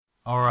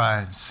All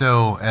right,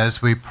 so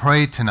as we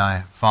pray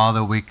tonight,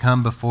 Father, we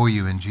come before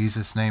you in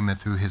Jesus' name and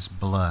through his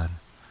blood,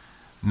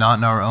 not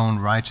in our own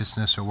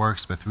righteousness or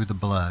works, but through the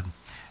blood.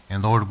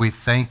 And Lord, we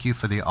thank you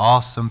for the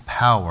awesome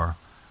power,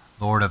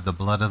 Lord, of the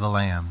blood of the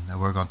Lamb that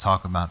we're going to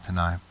talk about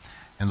tonight.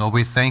 And Lord,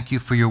 we thank you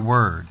for your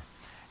word.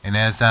 And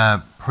as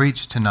I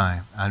preach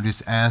tonight, I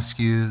just ask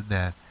you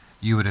that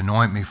you would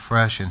anoint me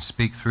fresh and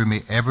speak through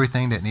me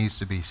everything that needs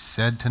to be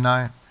said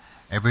tonight,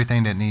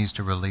 everything that needs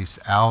to release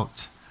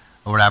out.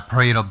 Lord, I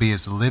pray it'll be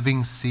as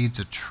living seeds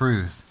of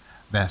truth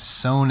that's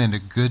sown into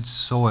good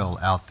soil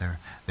out there.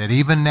 That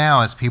even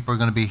now, as people are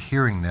going to be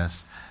hearing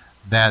this,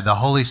 that the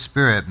Holy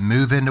Spirit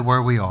move into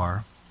where we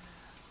are,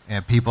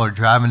 and people are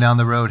driving down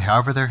the road,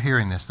 however they're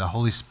hearing this, the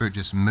Holy Spirit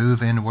just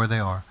move into where they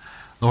are.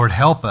 Lord,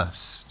 help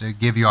us to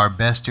give you our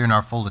best ear and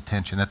our full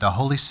attention, that the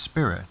Holy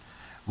Spirit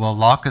will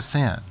lock us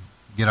in,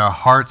 get our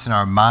hearts and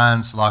our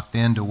minds locked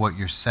into what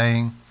you're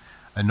saying,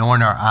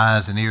 anoint our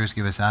eyes and ears,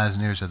 give us eyes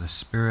and ears of the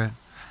Spirit.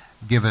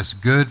 Give us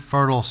good,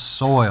 fertile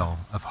soil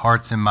of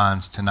hearts and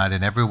minds tonight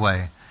in every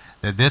way,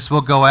 that this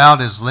will go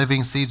out as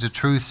living seeds of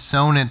truth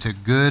sown into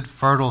good,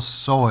 fertile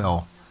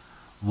soil,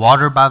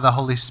 watered by the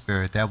Holy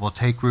Spirit, that will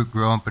take root,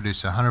 grow, and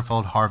produce a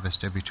hundredfold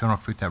harvest of eternal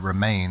fruit that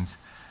remains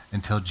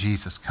until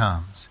Jesus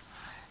comes.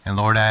 And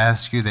Lord, I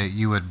ask you that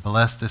you would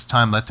bless this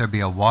time. Let there be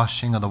a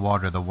washing of the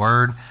water of the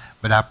Word.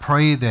 But I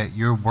pray that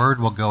your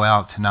Word will go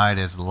out tonight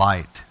as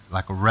light,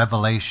 like a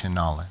revelation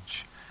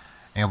knowledge,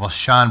 and will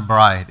shine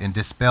bright and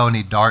dispel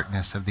any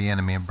darkness of the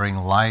enemy and bring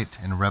light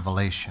and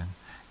revelation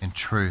and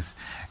truth.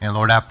 And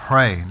Lord, I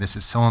pray, this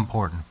is so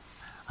important,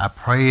 I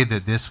pray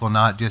that this will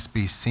not just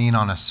be seen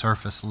on a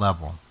surface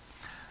level,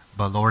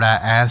 but Lord, I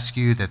ask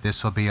you that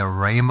this will be a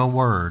rhema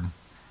word,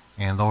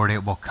 and Lord,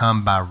 it will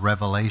come by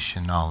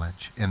revelation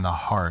knowledge in the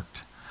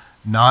heart,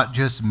 not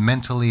just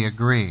mentally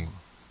agreeing,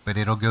 but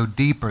it'll go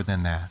deeper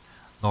than that.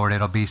 Lord,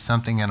 it'll be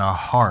something in our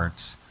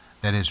hearts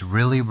that is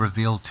really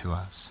revealed to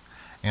us.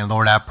 And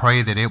Lord, I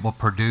pray that it will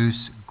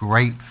produce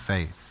great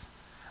faith,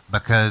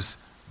 because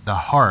the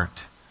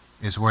heart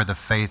is where the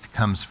faith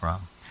comes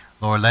from.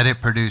 Lord, let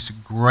it produce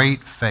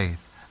great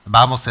faith. The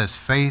Bible says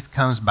faith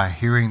comes by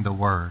hearing the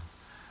word.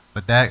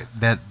 But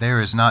that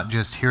there is not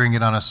just hearing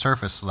it on a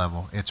surface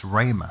level. It's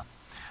rhema.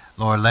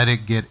 Lord, let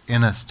it get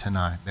in us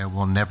tonight that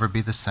we'll never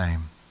be the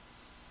same.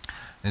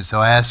 And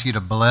so I ask you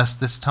to bless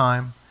this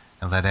time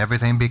and let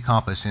everything be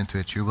accomplished into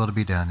it. Your will to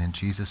be done. In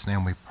Jesus'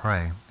 name we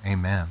pray.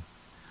 Amen.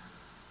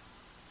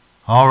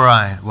 All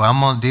right, well, I'm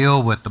going to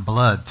deal with the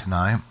blood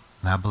tonight,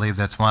 and I believe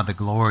that's why the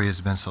glory has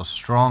been so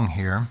strong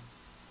here.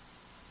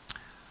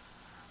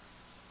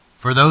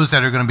 For those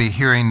that are going to be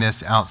hearing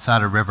this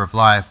outside of River of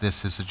Life,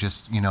 this is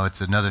just,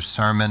 it's another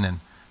sermon,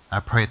 and I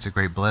pray it's a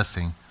great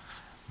blessing.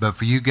 But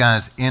for you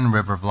guys in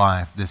River of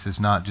Life, this is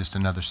not just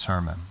another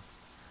sermon.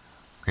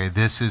 Okay,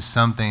 this is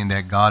something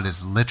that God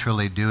is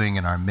literally doing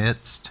in our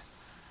midst,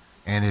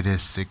 and it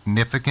is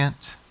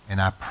significant, and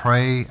I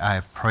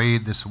have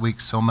prayed this week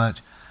so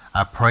much,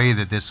 I pray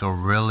that this will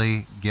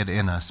really get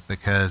in us,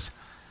 because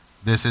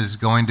this is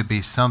going to be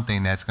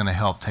something that's going to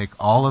help take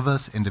all of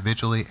us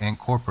individually and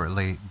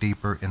corporately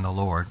deeper in the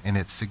Lord, and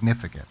it's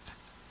significant.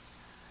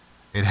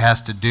 It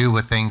has to do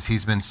with things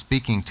he's been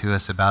speaking to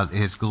us about,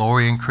 his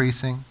glory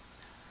increasing.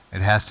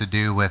 It has to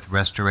do with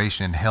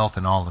restoration and health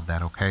and all of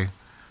that, okay?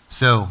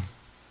 So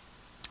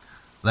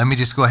let me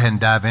just go ahead and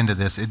dive into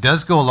this. It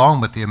does go along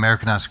with the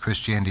Americanized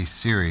Christianity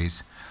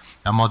series.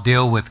 I'm going to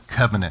deal with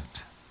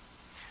covenant.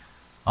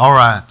 All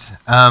right.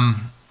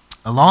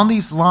 Along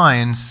these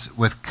lines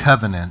with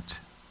covenant,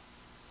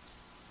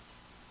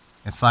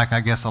 it's like, I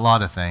guess, a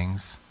lot of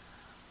things.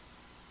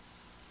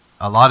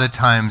 A lot of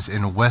times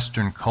in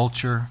Western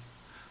culture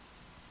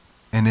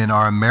and in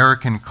our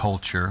American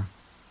culture,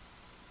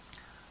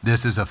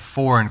 this is a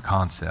foreign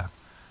concept.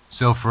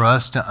 So for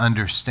us to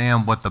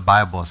understand what the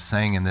Bible is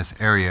saying in this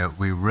area,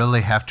 we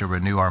really have to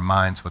renew our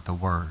minds with the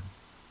Word.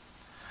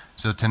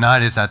 So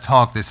tonight as I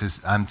talk,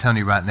 I'm telling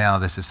you right now,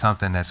 this is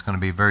something that's going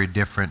to be very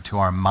different to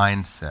our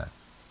mindset.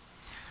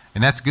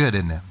 And that's good,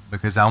 isn't it?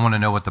 Because I want to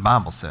know what the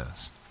Bible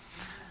says.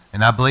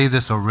 And I believe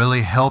this will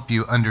really help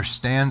you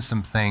understand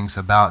some things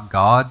about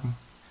God,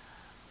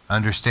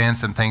 understand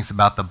some things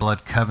about the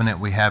blood covenant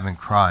we have in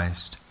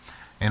Christ,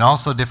 and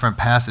also different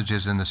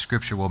passages in the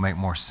Scripture will make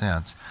more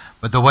sense.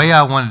 But the way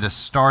I wanted to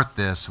start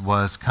this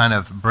was kind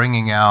of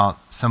bringing out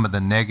some of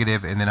the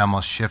negative, and then I'm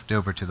going to shift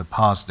over to the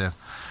positive.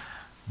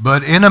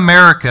 But in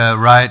America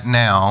right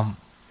now,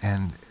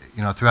 and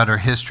throughout our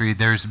history,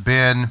 there's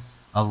been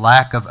a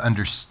lack of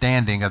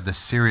understanding of the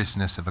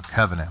seriousness of a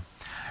covenant.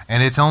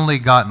 And it's only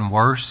gotten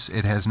worse.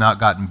 It has not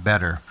gotten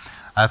better.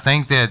 I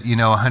think that,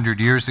 100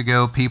 years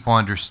ago, people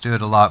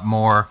understood a lot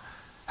more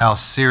how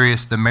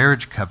serious the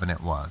marriage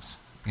covenant was,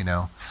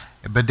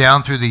 But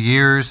down through the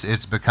years,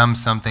 it's become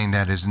something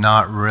that is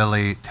not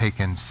really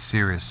taken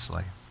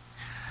seriously.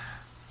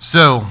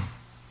 So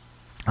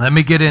let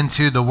me get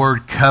into the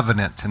word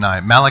covenant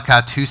tonight.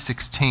 Malachi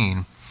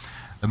 2:16,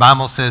 the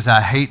Bible says, I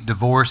hate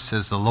divorce,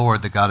 says the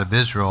Lord, the God of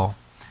Israel,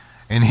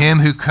 and him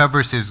who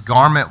covers his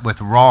garment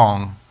with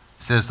wrong,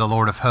 says the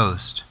Lord of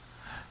hosts.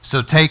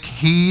 So take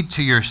heed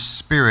to your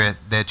spirit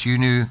that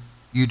you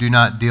do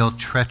not deal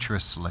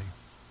treacherously.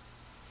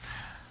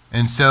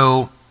 And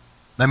so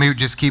let me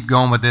just keep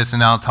going with this,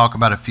 and I'll talk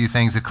about a few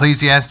things.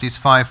 Ecclesiastes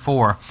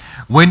 5:4.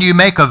 When you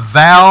make a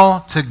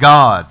vow to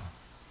God,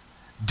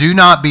 do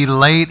not be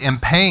late in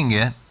paying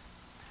it,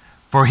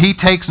 for he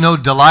takes no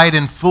delight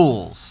in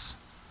fools.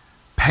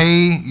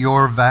 Pay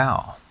your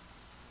vow.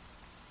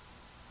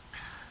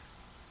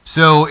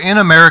 So in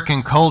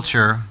American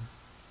culture,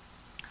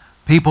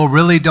 people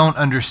really don't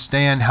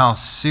understand how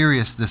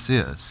serious this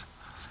is.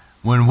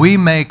 When we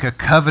make a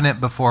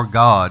covenant before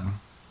God,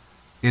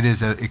 it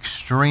is an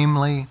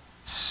extremely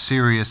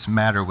serious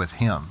matter with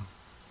Him.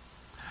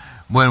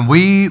 When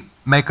we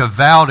make a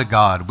vow to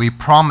God, we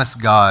promise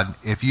God,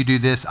 if you do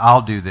this,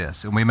 I'll do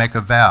this. And we make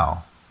a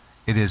vow.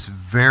 It is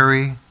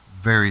very,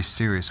 very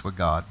serious with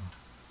God.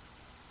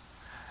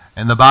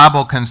 And the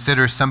Bible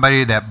considers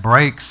somebody that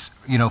breaks,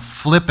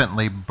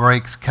 flippantly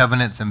breaks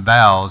covenants and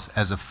vows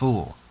as a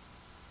fool.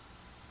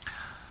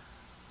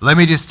 Let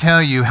me just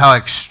tell you how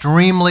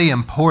extremely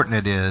important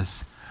it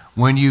is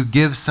when you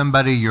give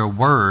somebody your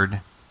word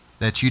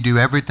that you do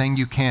everything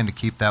you can to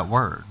keep that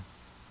word.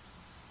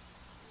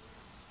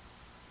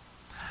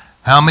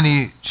 How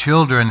many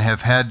children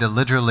have had to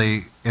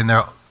literally,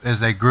 as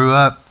they grew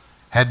up,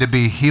 had to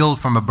be healed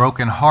from a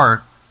broken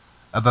heart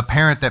of a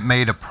parent that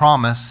made a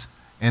promise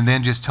and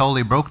then just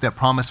totally broke that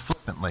promise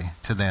flippantly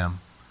to them,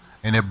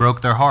 and it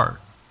broke their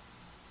heart?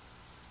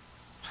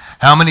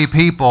 How many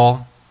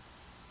people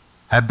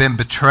have been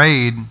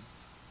betrayed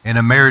in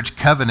a marriage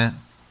covenant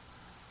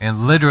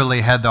and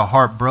literally had their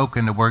heart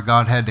broken to where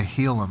God had to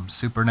heal them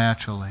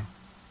supernaturally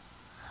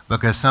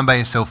because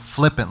somebody so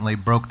flippantly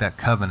broke that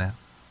covenant?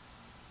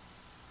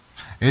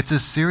 It's a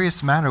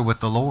serious matter with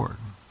the Lord.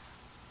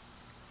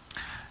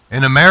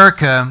 In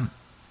America,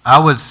 I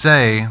would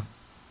say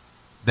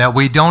that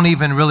we don't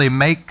even really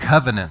make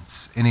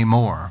covenants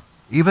anymore.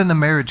 Even the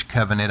marriage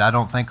covenant, I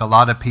don't think a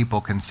lot of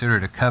people consider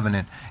it a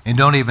covenant and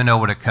don't even know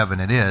what a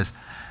covenant is.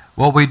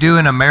 What we do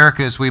in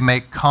America is we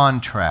make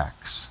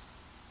contracts.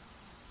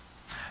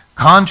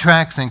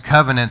 Contracts and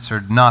covenants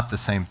are not the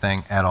same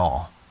thing at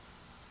all.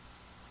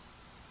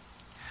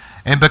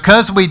 And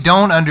because we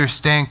don't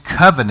understand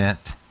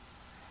covenant,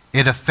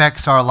 it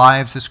affects our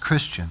lives as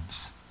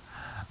Christians.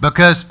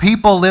 Because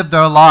people live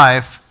their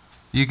life.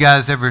 You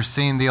guys ever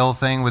seen the old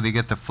thing where they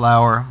get the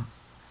flower?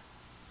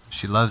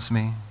 She loves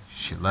me,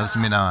 she loves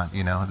me not,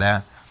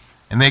 that.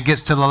 And then it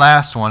gets to the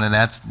last one, and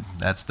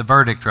that's the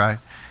verdict, right?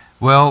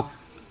 Well,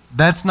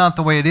 that's not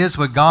the way it is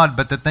with God,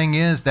 but the thing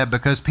is that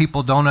because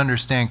people don't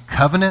understand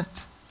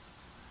covenant,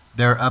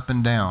 they're up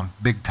and down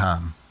big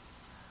time.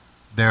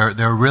 They're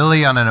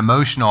really on an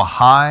emotional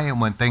high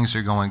when things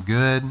are going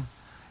good,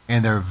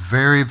 and they're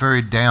very,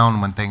 very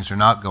down when things are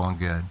not going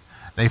good.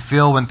 They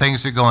feel when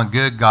things are going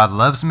good, God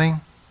loves me,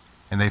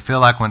 and they feel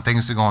like when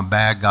things are going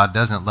bad, God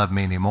doesn't love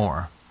me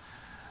anymore.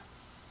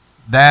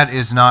 That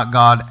is not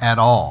God at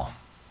all.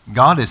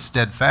 God is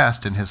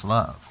steadfast in His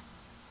love.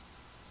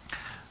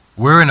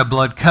 We're in a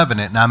blood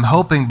covenant, and I'm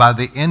hoping by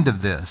the end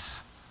of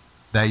this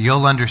that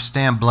you'll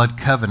understand blood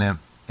covenant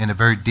in a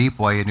very deep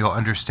way, and you'll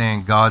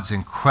understand God's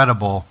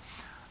incredible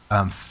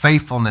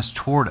faithfulness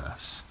toward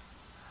us.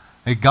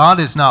 God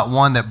is not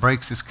one that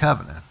breaks His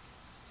covenant.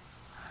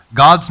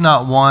 God's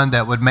not one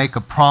that would make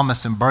a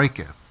promise and break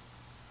it.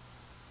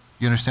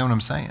 You understand what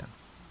I'm saying?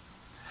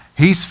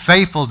 He's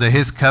faithful to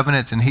His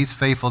covenants, and He's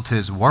faithful to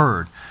His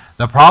word.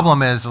 The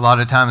problem is a lot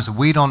of times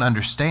we don't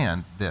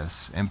understand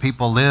this, and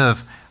people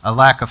live a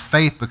lack of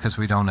faith because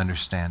we don't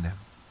understand Him.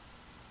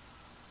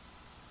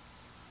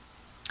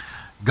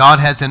 God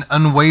has an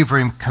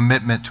unwavering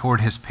commitment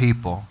toward His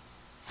people.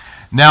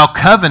 Now,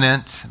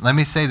 covenant, let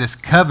me say this,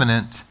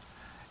 covenant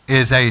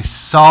is a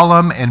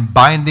solemn and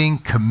binding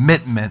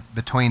commitment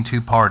between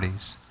two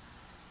parties,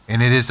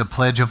 and it is a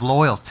pledge of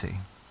loyalty.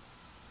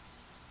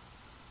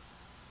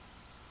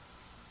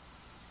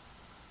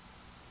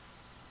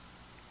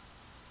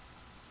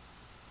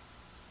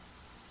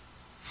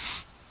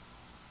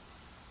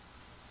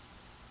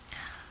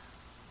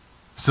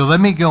 So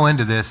let me go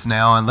into this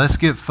now, and let's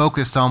get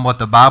focused on what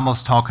the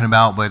Bible's talking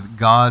about with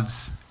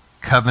God's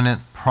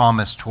covenant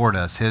promise toward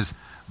us, His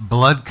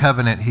blood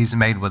covenant He's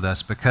made with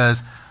us,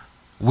 because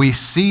we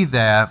see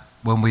that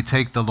when we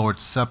take the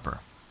Lord's Supper.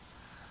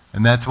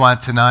 And that's why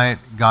tonight,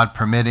 God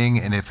permitting,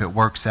 and if it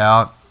works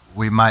out,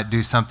 we might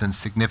do something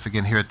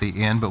significant here at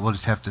the end, but we'll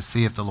just have to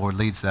see if the Lord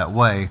leads that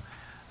way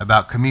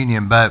about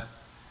communion. But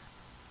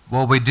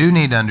what we do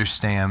need to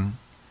understand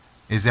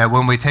is that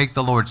when we take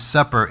the Lord's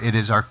Supper, it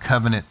is our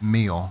covenant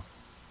meal.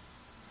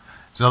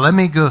 So let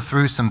me go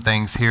through some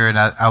things here, and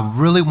I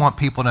really want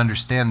people to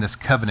understand this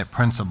covenant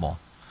principle,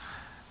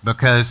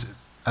 because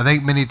I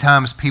think many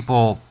times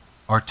people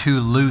are too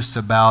loose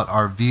about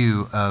our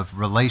view of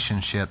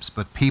relationships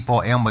with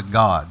people and with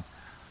God.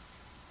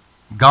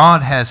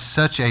 God has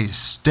such a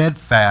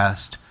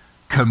steadfast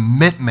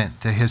commitment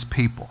to His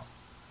people.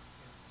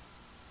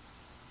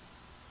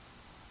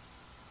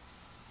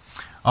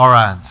 All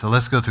right, so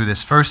let's go through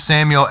this. 1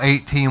 Samuel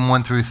 18,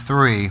 1 through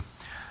 3.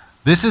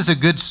 This is a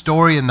good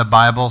story in the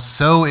Bible.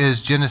 So is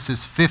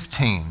Genesis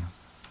 15.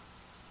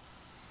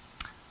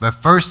 But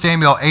 1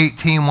 Samuel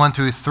 18, 1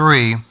 through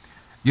 3,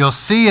 you'll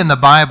see in the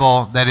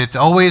Bible that it's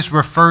always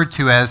referred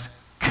to as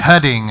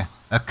cutting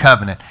a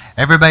covenant.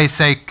 Everybody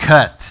say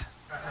cut.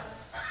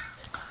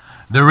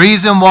 The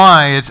reason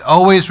why it's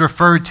always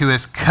referred to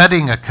as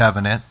cutting a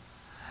covenant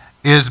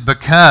is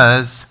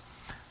because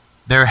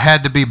there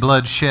had to be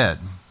blood shed.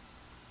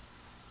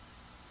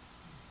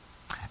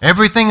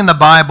 Everything in the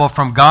Bible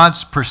from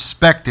God's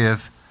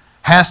perspective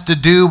has to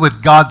do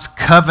with God's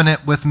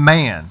covenant with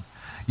man.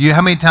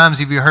 How many times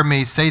have you heard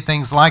me say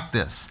things like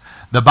this?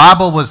 The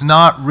Bible was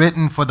not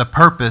written for the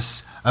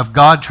purpose of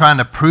God trying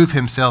to prove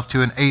himself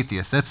to an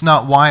atheist. That's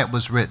not why it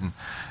was written.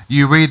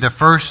 You read the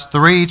first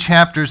 3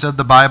 chapters of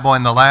the Bible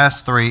and the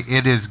last 3,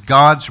 it is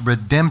God's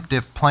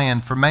redemptive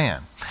plan for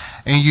man.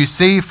 And you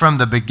see from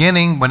the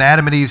beginning when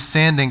Adam and Eve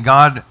sinned and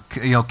God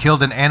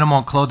killed an animal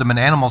and clothed them in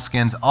animal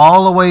skins,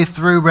 all the way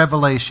through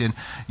Revelation,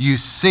 you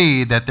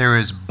see that there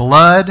is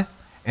blood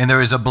and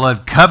there is a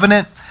blood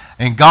covenant,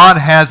 and God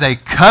has a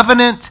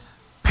covenant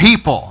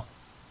people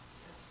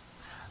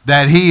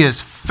that he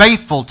is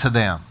faithful to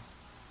them.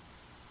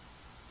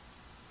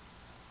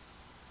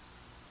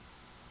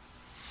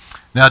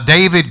 Now,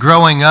 David,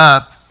 growing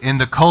up in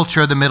the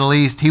culture of the Middle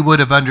East, he would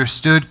have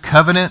understood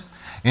covenant,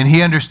 and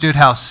he understood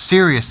how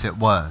serious it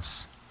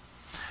was.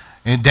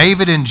 And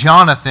David and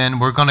Jonathan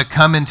were going to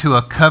come into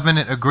a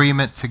covenant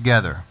agreement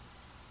together.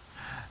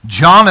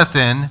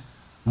 Jonathan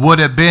would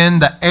have been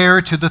the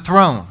heir to the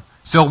throne.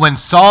 So when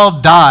Saul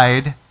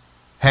died,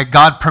 had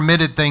God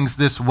permitted things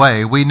this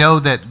way, we know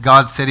that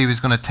God said he was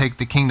going to take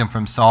the kingdom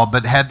from Saul,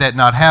 but had that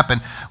not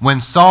happened,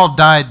 when Saul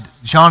died,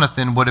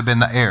 Jonathan would have been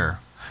the heir.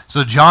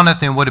 So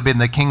Jonathan would have been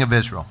the king of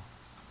Israel.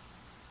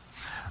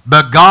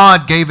 But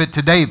God gave it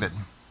to David.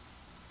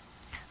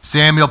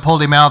 Samuel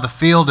pulled him out of the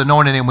field,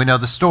 anointed him. We know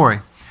the story.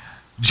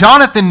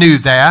 Jonathan knew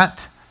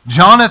that.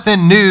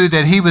 Jonathan knew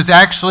that he was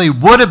actually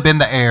would have been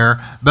the heir,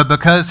 but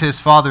because his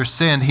father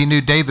sinned, he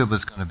knew David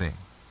was going to be.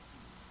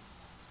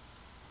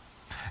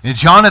 And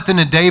Jonathan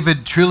and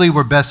David truly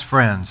were best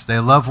friends. They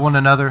loved one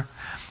another,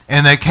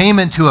 and they came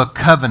into a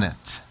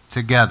covenant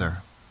together.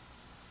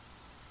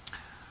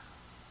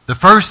 The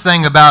first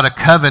thing about a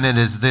covenant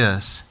is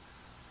this: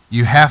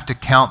 you have to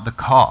count the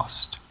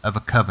cost of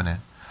a covenant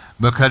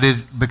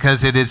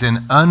because it is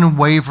an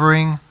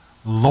unwavering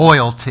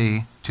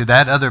loyalty to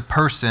that other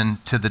person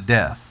to the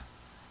death.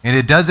 And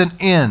it doesn't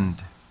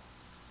end.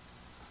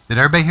 Did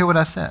everybody hear what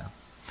I said?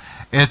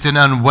 It's an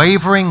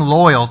unwavering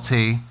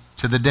loyalty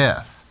to the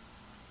death.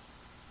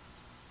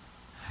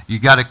 You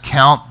got to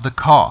count the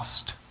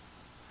cost.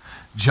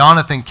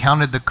 Jonathan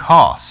counted the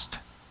cost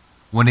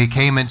when he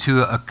came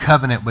into a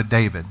covenant with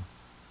David.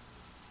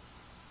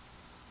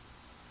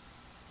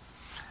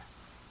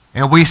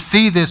 And we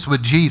see this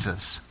with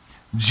Jesus.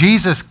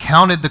 Jesus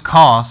counted the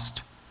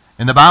cost,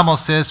 and the Bible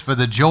says, for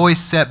the joy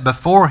set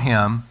before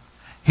him,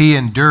 he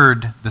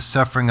endured the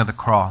suffering of the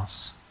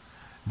cross.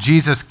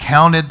 Jesus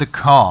counted the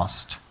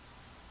cost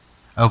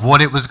of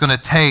what it was going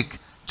to take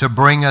to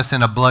bring us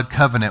in a blood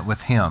covenant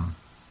with him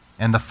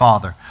and the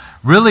Father.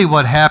 Really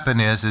what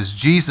happened is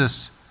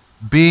Jesus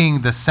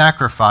being the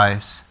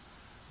sacrifice,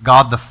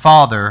 God the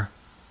Father,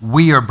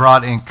 we are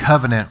brought in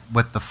covenant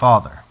with the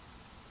Father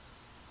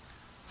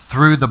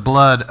through the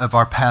blood of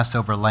our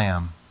Passover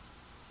lamb,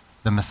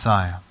 the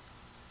Messiah.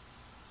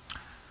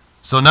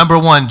 So number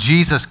one,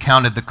 Jesus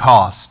counted the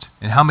cost.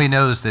 And how many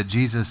knows that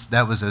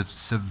that was a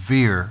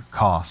severe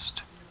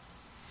cost?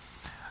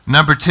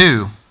 Number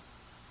two,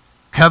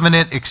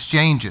 covenant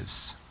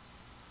exchanges.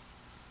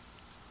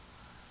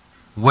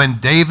 When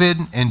David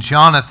and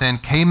Jonathan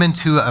came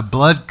into a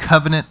blood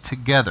covenant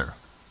together,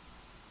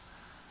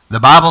 the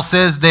Bible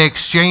says they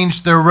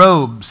exchanged their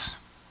robes.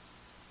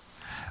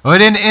 Well,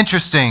 isn't it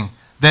interesting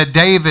that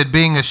David,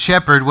 being a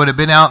shepherd, would have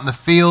been out in the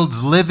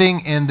fields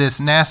living in this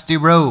nasty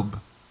robe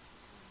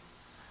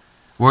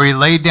where he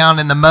laid down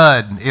in the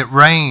mud. It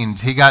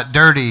rained. He got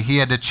dirty. He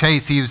had to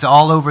chase. He was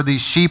all over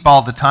these sheep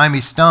all the time.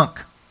 He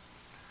stunk.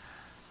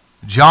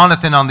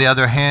 Jonathan, on the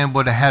other hand,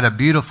 would have had a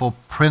beautiful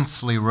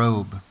princely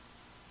robe.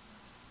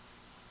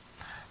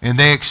 And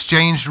they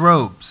exchanged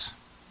robes.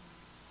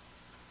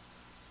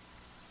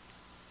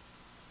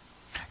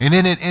 And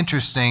isn't it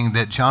interesting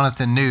that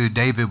Jonathan knew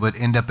David would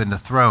end up in the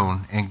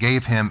throne and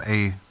gave him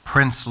a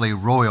princely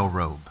royal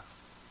robe,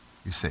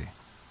 you see.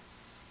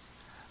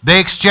 They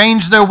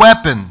exchanged their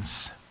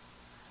weapons.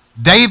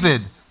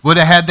 David would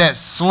have had that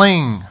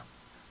sling.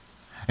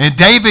 And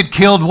David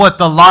killed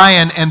the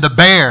lion and the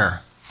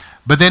bear.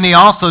 But then he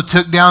also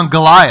took down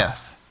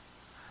Goliath.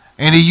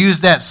 And he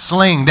used that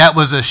sling. That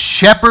was a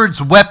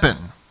shepherd's weapon.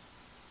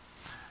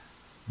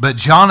 But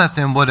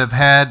Jonathan would have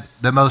had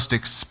the most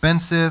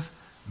expensive,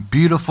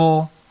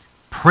 beautiful,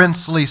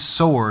 princely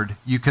sword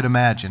you could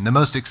imagine. The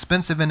most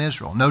expensive in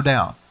Israel, no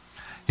doubt.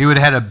 He would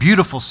have had a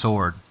beautiful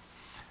sword.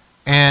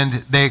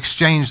 And they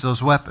exchanged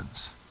those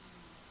weapons.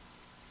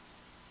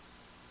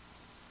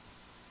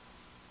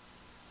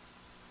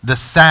 The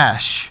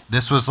sash,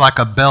 this was like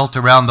a belt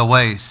around the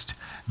waist.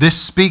 This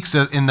speaks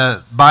of, in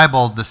the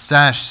Bible, the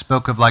sash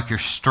spoke of like your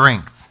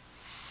strength.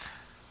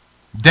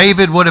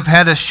 David would have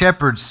had a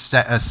shepherd's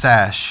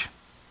sash,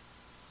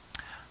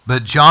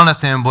 but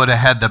Jonathan would have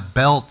had the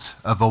belt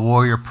of a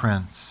warrior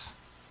prince,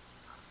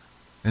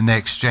 and they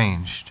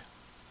exchanged.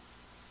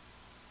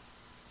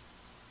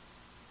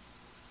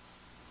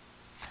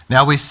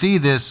 Now we see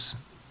this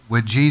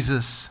with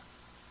Jesus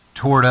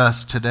toward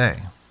us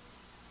today,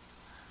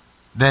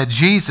 that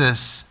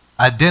Jesus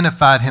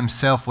identified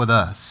himself with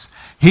us.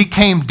 He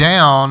came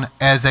down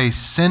as a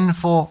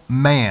sinful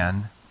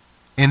man,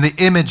 in the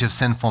image of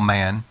sinful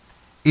man,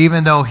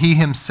 even though he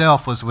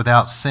himself was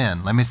without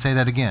sin. Let me say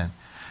that again.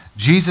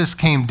 Jesus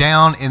came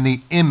down in the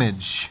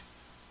image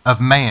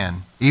of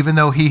man, even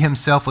though he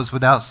himself was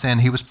without sin.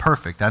 He was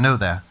perfect, I know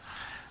that.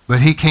 But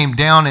he came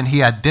down and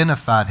he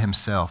identified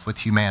himself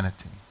with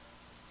humanity.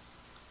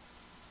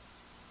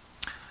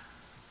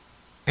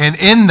 And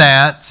in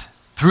that,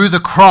 through the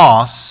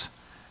cross,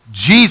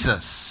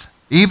 Jesus,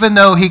 even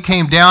though he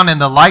came down in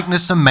the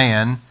likeness of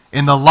man,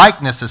 in the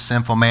likeness of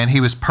sinful man,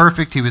 he was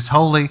perfect, he was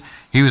holy,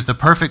 he was the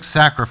perfect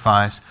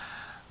sacrifice,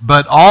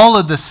 but all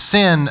of the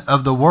sin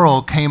of the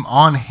world came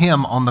on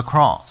him on the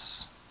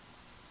cross.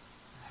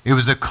 It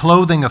was a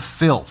clothing of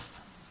filth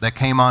that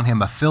came on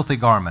him, a filthy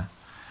garment.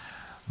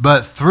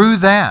 But through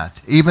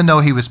that, even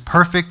though he was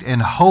perfect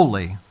and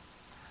holy,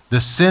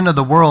 the sin of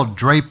the world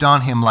draped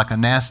on him like a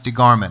nasty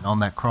garment on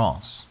that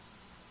cross.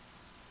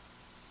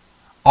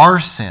 Our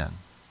sin.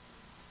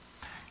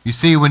 You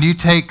see, when you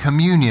take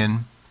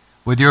communion,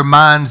 with your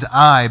mind's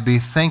eye, be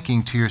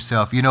thinking to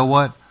yourself, you know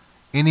what?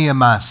 Any of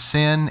my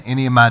sin,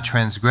 any of my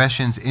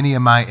transgressions, any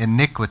of my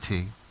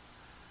iniquity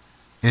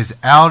is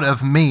out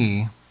of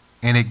me,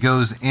 and it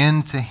goes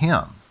into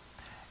him.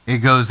 It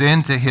goes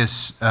into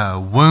his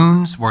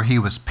wounds where he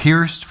was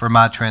pierced for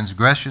my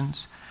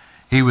transgressions.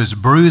 He was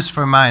bruised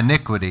for my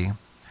iniquity.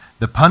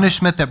 The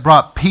punishment that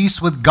brought peace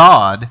with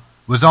God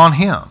was on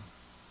him.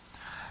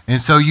 And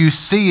so you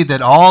see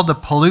that all the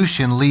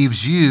pollution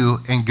leaves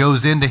you and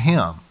goes into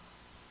him.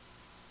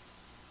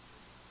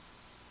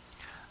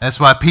 That's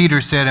why Peter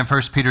said in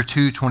 1 Peter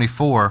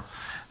 2:24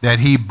 that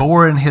he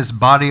bore in his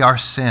body our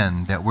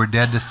sin, that we're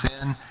dead to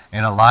sin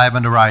and alive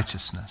unto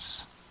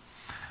righteousness.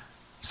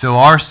 So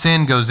our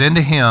sin goes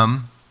into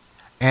him,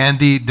 and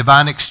the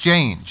divine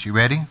exchange. You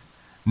ready?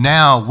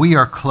 Now we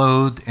are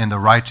clothed in the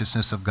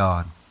righteousness of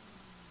God.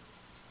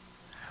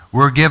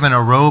 We're given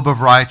a robe of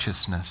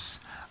righteousness,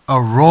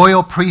 a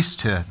royal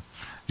priesthood.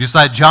 Just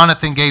like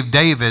Jonathan gave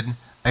David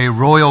a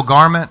royal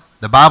garment,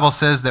 the Bible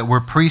says that we're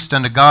priest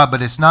unto God,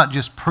 but it's not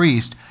just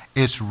priest,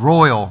 it's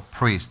royal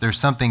priest. There's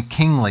something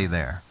kingly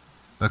there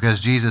because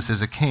Jesus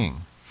is a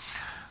king.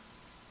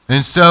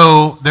 And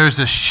so there's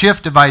a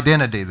shift of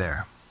identity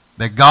there,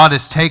 that God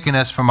has taken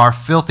us from our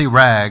filthy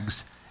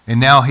rags, and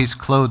now he's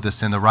clothed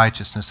us in the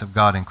righteousness of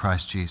God in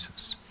Christ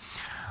Jesus.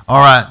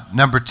 All right,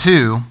 number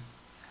 2,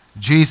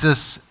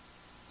 Jesus,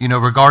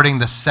 regarding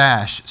the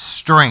sash,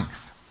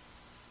 strength.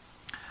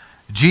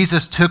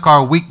 Jesus took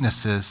our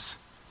weaknesses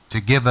to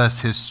give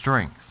us his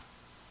strength.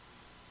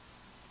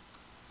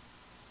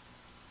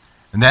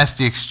 And that's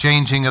the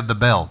exchanging of the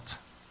belt.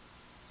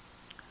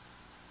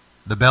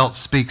 The belt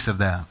speaks of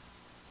that.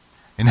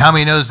 And how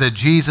many knows that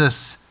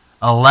Jesus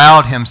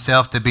allowed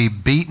himself to be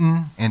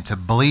beaten and to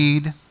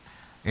bleed?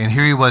 And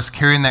here he was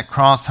carrying that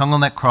cross, hung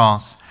on that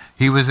cross.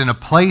 He was in a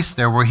place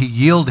there where he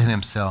yielded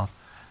himself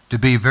to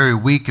be very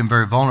weak and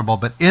very vulnerable.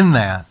 But in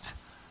that,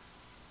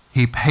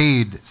 he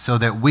paid so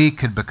that we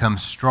could become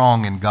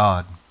strong in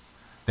God.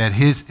 That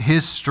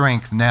his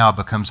strength now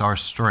becomes our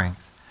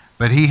strength.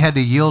 But he had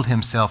to yield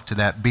himself to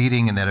that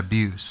beating and that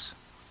abuse.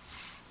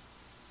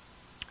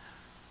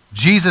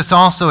 Jesus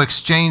also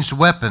exchanged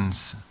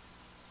weapons.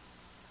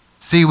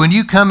 See, when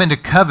you come into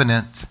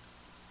covenant,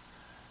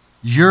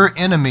 your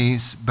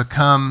enemies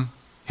become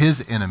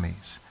his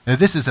enemies. Now,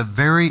 this is a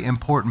very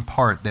important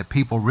part that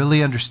people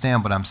really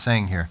understand what I'm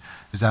saying here.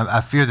 Because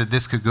I fear that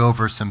this could go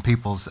over some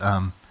people's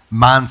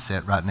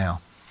mindset right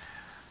now.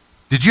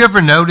 Did you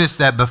ever notice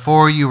that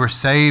before you were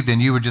saved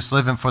and you were just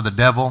living for the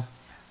devil,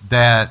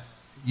 that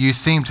you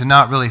seemed to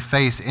not really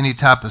face any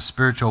type of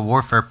spiritual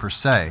warfare per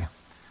se?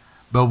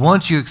 But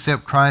once you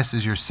accept Christ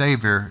as your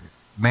Savior,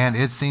 man,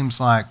 it seems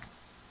like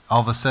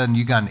all of a sudden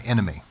you got an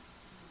enemy.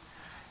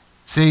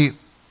 See,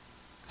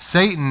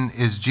 Satan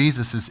is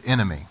Jesus'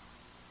 enemy.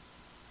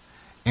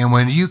 And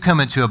when you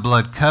come into a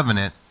blood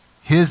covenant,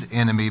 his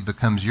enemy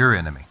becomes your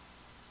enemy.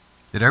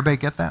 Did everybody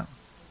get that?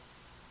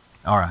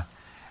 All right.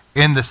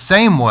 In the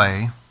same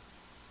way,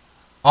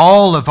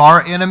 all of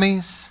our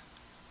enemies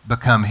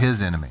become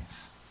his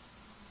enemies.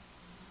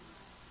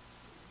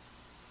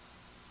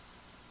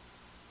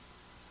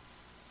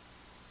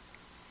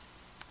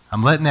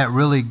 I'm letting that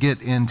really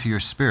get into your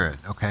spirit,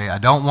 okay? I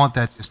don't want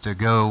that just to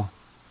go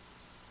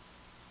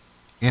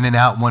in and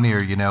out one ear,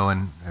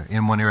 and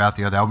in one ear, out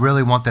the other. I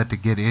really want that to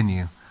get in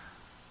you.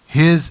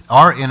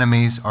 Our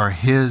enemies are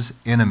his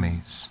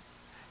enemies.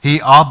 He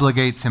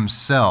obligates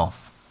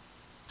himself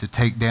to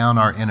take down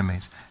our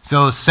enemies.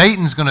 So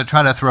Satan's going to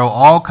try to throw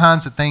all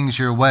kinds of things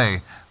your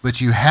way,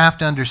 but you have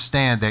to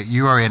understand that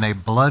you are in a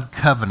blood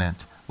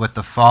covenant with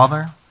the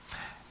Father,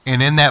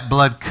 and in that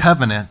blood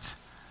covenant,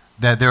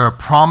 that there are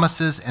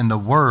promises in the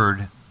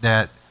Word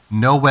that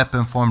no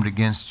weapon formed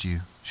against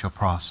you shall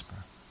prosper.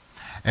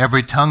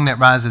 Every tongue that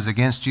rises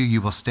against you,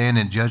 you will stand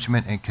in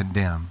judgment and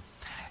condemn.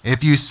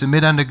 If you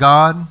submit unto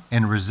God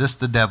and resist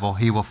the devil,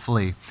 he will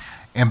flee.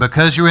 And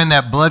because you're in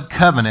that blood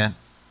covenant,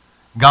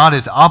 God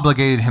has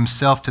obligated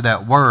himself to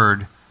that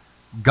word.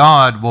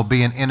 God will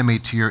be an enemy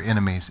to your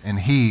enemies, and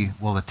he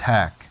will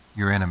attack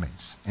your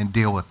enemies and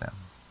deal with them.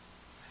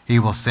 He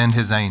will send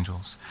his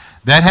angels.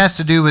 That has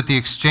to do with the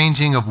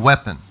exchanging of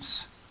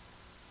weapons.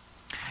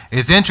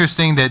 It's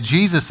interesting that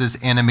Jesus'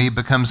 enemy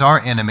becomes our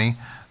enemy,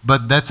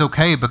 but that's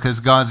okay because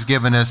God's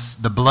given us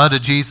the blood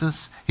of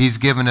Jesus, he's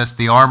given us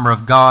the armor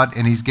of God,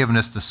 and he's given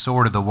us the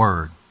sword of the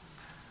Word.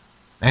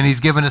 And he's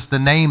given us the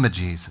name of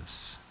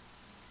Jesus.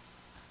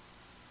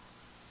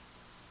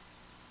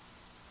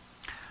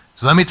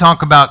 So let me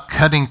talk about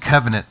cutting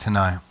covenant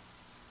tonight.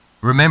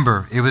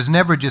 Remember, it was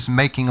never just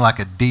making like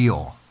a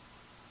deal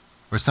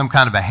or some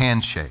kind of a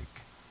handshake.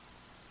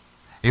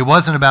 It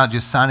wasn't about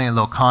just signing a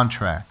little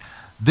contract.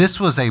 This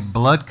was a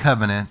blood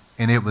covenant,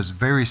 and it was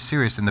very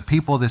serious. And the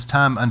people of this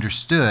time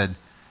understood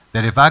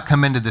that if I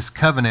come into this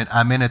covenant,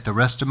 I'm in it the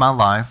rest of my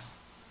life.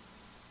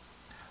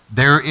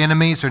 Their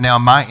enemies are now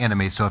my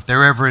enemies. So if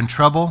they're ever in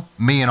trouble,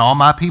 me and all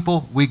my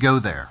people, we go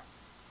there.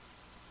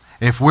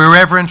 If we're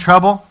ever in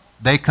trouble,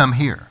 they come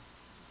here.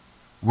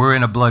 We're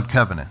in a blood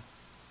covenant.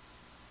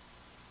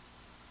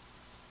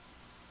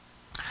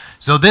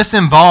 So this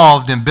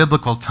involved, in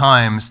biblical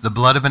times, the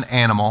blood of an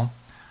animal.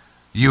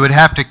 You would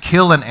have to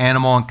kill an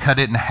animal and cut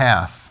it in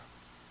half.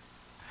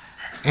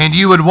 And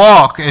you would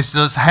walk, as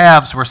those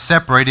halves were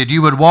separated,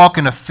 you would walk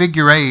in a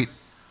figure eight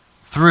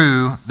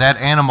through that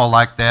animal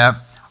like that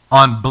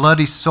on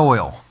bloody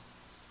soil.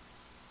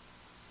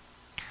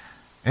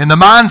 And the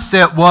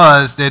mindset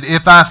was that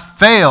if I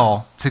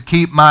fail to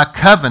keep my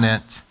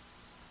covenant,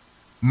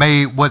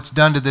 may what's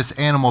done to this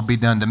animal be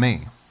done to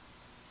me.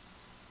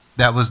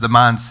 That was the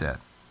mindset.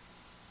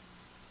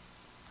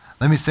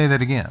 Let me say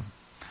that again.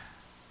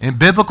 In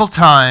biblical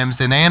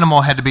times, an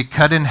animal had to be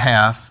cut in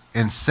half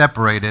and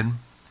separated.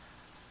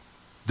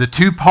 The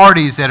two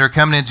parties that are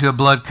coming into a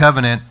blood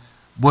covenant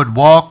would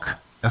walk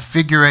a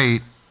figure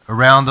eight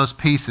around those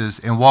pieces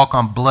and walk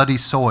on bloody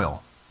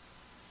soil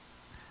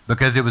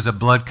because it was a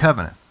blood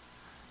covenant.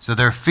 So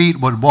their feet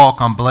would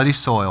walk on bloody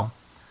soil.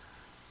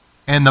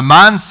 And the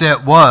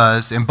mindset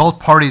was, and both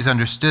parties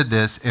understood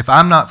this, if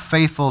I'm not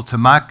faithful to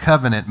my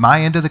covenant,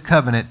 my end of the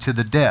covenant, to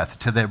the death,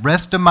 to the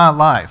rest of my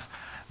life,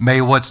 may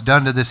what's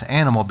done to this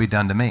animal be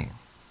done to me.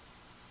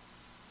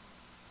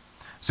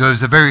 So it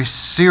was a very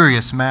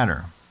serious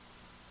matter.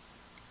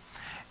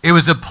 It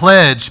was a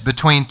pledge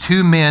between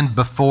two men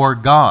before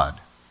God.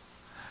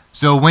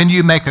 So when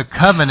you make a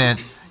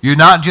covenant, you're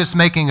not just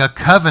making a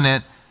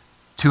covenant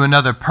to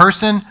another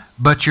person,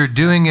 but you're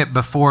doing it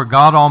before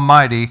God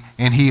Almighty,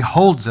 and he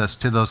holds us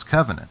to those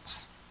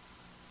covenants.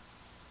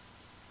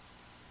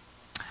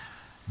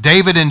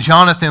 David and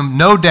Jonathan,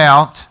 no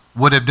doubt,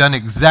 would have done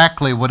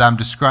exactly what I'm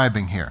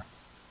describing here.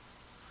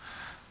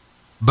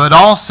 But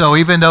also,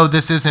 even though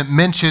this isn't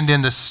mentioned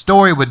in the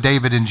story with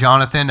David and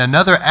Jonathan,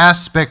 another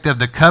aspect of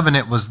the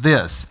covenant was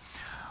this.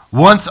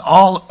 Once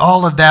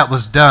all of that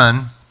was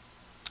done,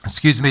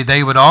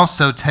 they would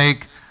also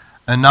take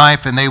a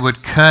knife and they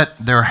would cut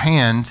their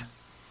hand,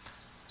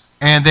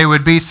 and there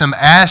would be some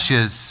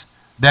ashes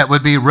that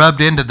would be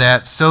rubbed into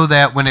that so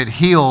that when it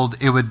healed,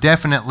 it would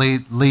definitely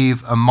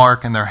leave a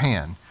mark in their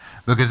hand,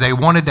 because they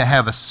wanted to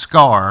have a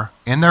scar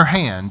in their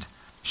hand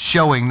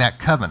showing that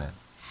covenant.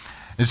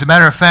 As a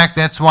matter of fact,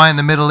 that's why in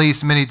the Middle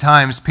East many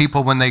times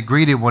people, when they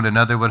greeted one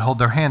another, would hold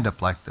their hand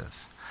up like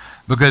this.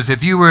 Because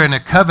if you were in a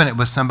covenant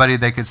with somebody,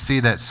 they could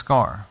see that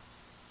scar.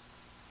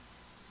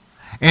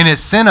 And it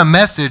sent a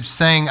message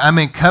saying, I'm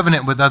in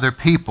covenant with other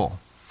people.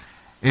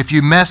 If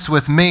you mess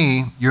with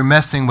me, you're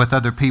messing with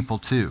other people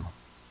too.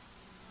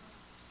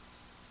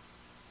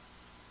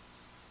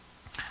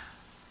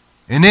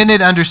 And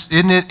isn't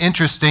it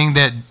interesting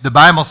that the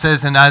Bible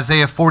says in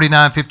Isaiah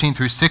 49:15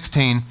 through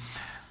 16,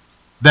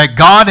 that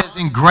God has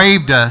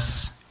engraved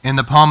us in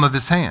the palm of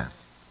his hand.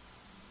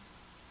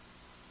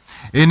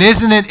 And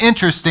isn't it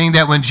interesting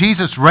that when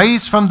Jesus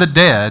raised from the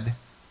dead,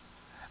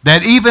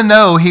 that even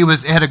though he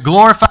had a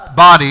glorified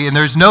body, and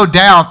there's no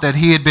doubt that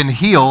he had been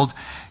healed,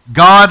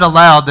 God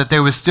allowed that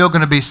there was still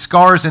going to be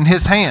scars in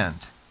his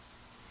hand.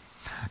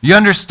 You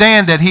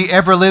understand that he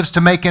ever lives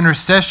to make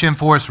intercession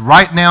for us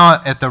right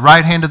now at the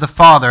right hand of the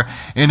Father,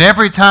 and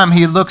every time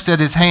he looks at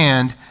his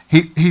hand,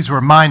 he's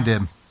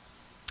reminded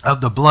of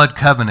the blood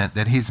covenant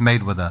that he's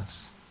made with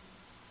us.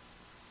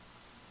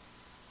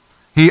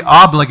 He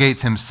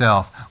obligates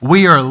himself.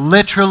 We are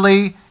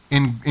literally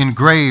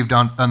engraved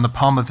on the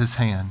palm of his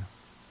hand.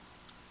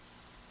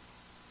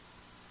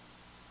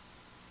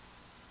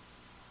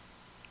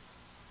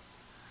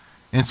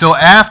 And so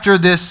after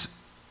this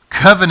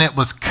covenant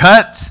was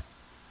cut,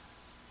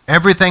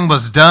 everything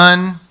was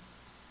done,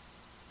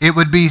 it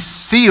would be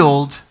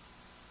sealed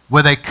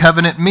with a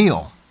covenant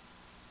meal.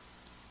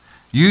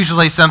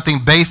 Usually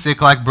something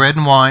basic like bread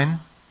and wine.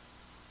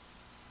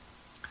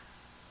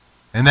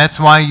 And that's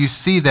why you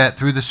see that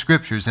through the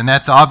scriptures. And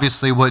that's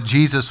obviously what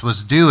Jesus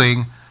was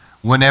doing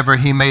whenever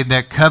he made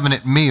that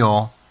covenant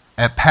meal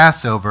at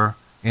Passover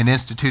and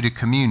instituted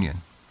communion.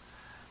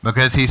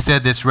 Because he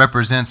said, this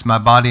represents my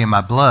body and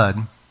my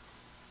blood.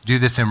 Do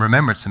this in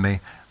remembrance of me.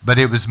 But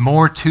it was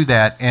more to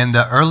that. And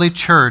the early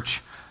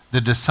church,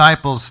 the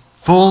disciples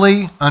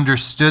fully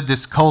understood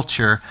this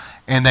culture,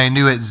 and they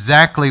knew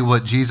exactly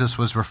what Jesus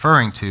was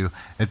referring to,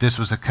 that this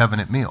was a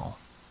covenant meal.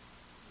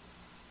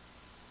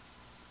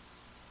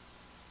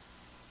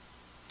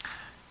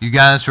 You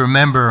guys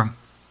remember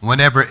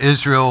whenever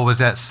Israel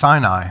was at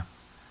Sinai,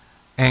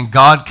 and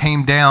God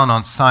came down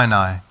on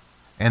Sinai,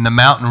 and the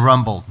mountain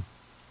rumbled.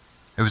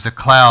 There was a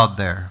cloud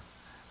there,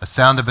 a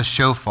sound of a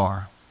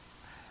shofar.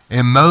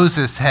 And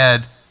Moses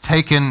had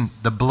taken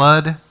the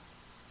blood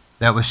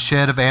that was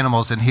shed of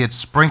animals, and he had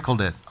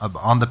sprinkled it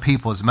on the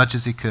people as much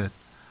as he could.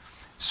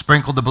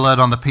 Sprinkled the blood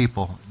on the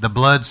people. The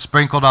blood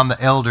sprinkled on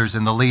the elders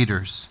and the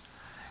leaders.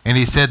 And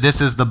he said, this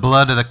is the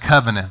blood of the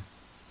covenant.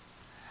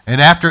 And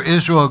after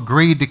Israel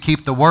agreed to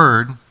keep the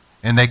word,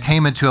 and they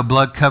came into a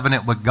blood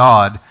covenant with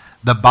God,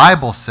 the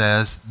Bible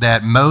says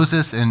that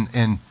Moses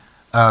and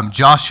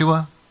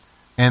Joshua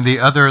and the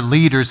other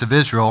leaders of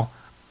Israel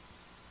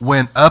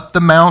went up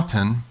the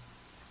mountain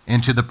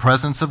into the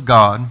presence of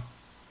God,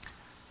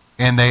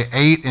 and they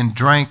ate and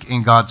drank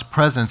in God's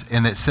presence,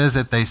 and it says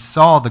that they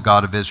saw the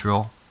God of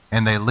Israel,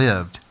 and they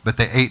lived, but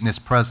they ate in his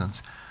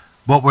presence.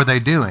 What were they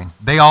doing?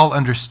 They all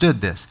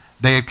understood this.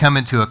 They had come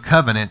into a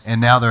covenant,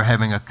 and now they're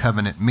having a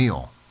covenant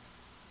meal.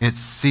 It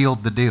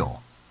sealed the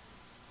deal.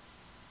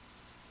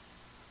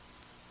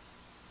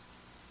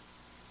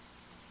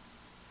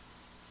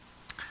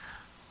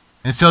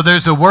 And so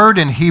there's a word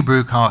in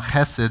Hebrew called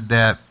chesed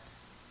that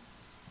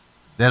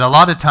a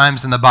lot of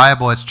times in the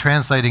Bible it's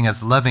translating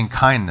as loving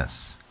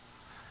kindness.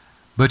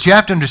 But you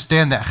have to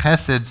understand that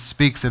chesed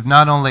speaks of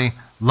not only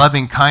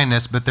loving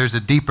kindness, but there's a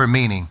deeper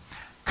meaning.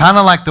 Kind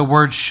of like the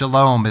word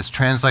shalom is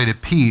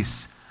translated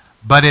peace,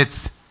 but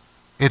it's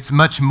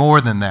much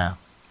more than that.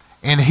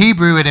 In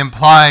Hebrew, it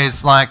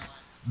implies like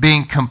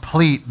being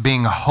complete,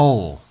 being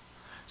whole.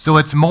 So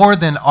it's more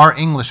than our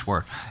English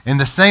word. In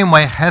the same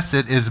way,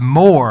 chesed is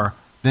more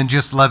than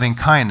just loving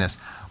kindness.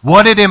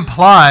 What it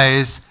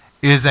implies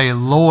is a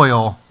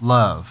loyal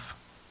love.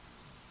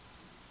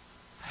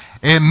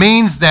 It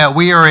means that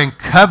we are in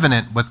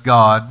covenant with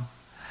God,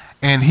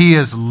 and he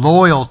is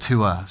loyal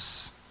to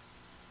us.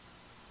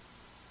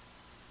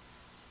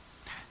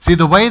 See,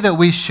 the way that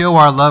we show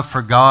our love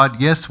for God,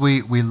 yes,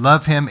 we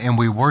love him and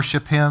we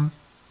worship him,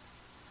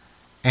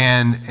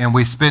 and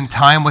we spend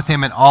time with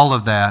him and all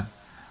of that,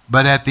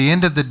 but at the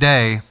end of the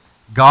day,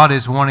 God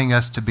is wanting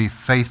us to be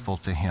faithful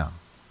to him.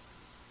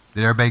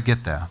 Did everybody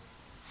get that?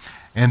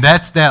 And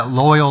that's that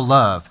loyal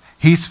love.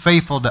 He's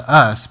faithful to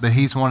us, but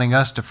he's wanting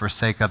us to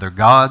forsake other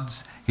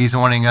gods. He's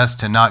wanting us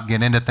to not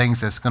get into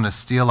things that's going to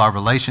steal our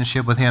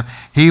relationship with him.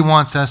 He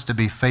wants us to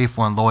be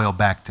faithful and loyal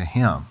back to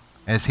him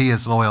as he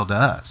is loyal to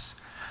us,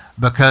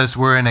 because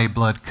we're in a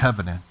blood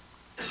covenant.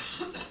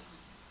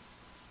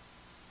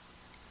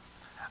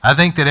 I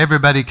think that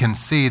everybody can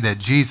see that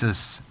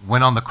Jesus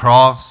went on the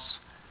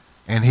cross,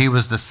 and he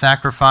was the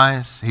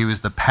sacrifice. He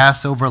was the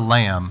Passover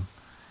lamb.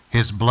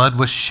 His blood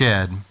was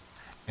shed,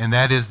 and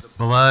that is the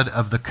blood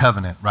of the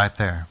covenant right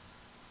there.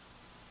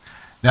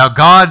 Now,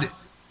 God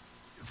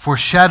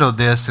foreshadowed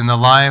this in the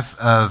life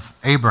of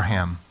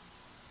Abraham.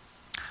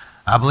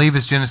 I believe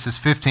it's Genesis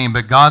 15,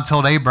 but God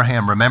told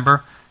Abraham,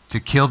 remember,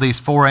 to kill these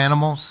 4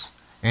 animals,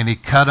 and he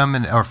cut them,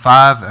 or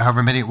 5,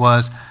 however many it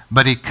was,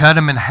 but he cut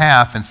them in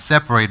half and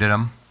separated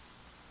them,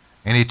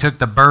 and he took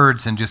the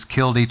birds and just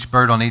killed each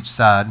bird on each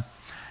side,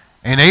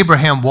 and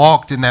Abraham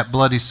walked in that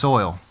bloody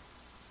soil.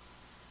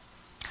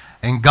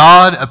 And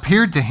God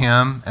appeared to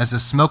him as a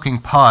smoking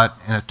pot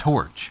and a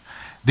torch.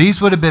 These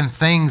would have been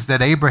things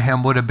that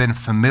Abraham would have been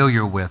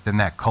familiar with in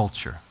that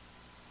culture.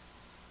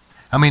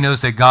 How many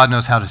knows that God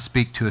knows how to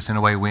speak to us in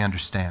a way we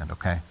understand,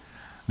 okay?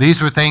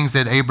 These were things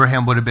that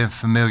Abraham would have been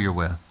familiar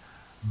with.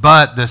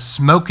 But the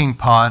smoking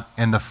pot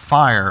and the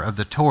fire of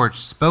the torch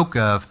spoke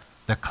of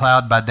the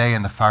cloud by day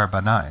and the fire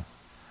by night.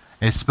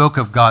 It spoke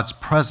of God's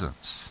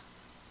presence.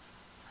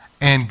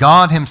 And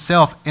God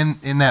himself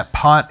in that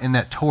pot, in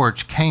that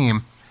torch,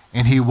 came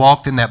and he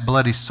walked in that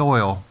bloody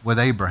soil with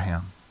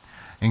Abraham.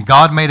 And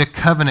God made a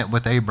covenant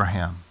with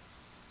Abraham.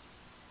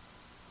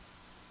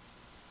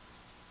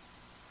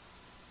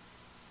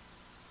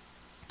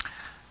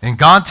 And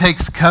God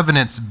takes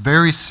covenants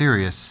very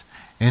serious.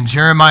 In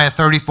Jeremiah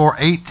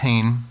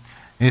 34:18,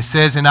 it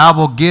says, and I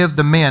will give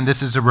the men,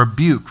 this is a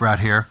rebuke right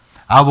here,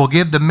 I will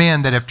give the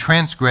men that have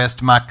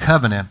transgressed my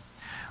covenant,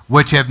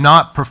 which have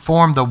not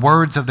performed the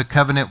words of the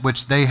covenant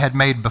which they had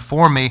made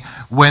before me,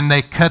 when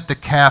they cut the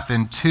calf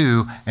in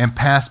two and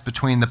passed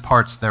between the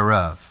parts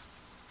thereof.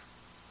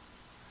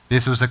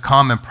 This was a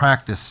common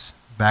practice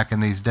back in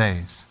these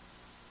days.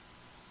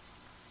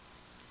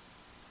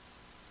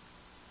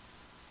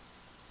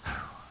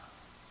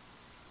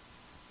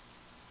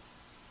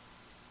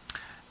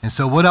 And And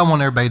so what I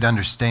want everybody to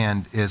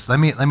understand is, let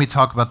me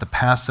talk about the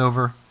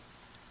Passover,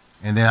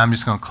 and then I'm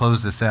just going to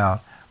close this out.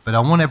 But I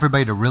want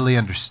everybody to really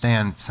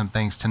understand some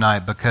things tonight,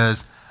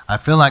 because I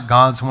feel like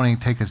God's wanting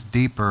to take us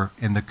deeper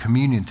in the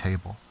communion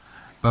table.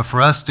 But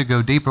for us to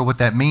go deeper, what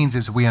that means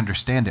is we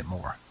understand it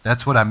more.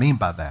 That's what I mean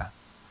by that.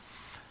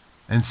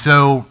 And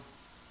so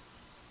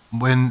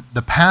when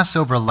the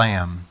Passover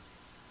lamb,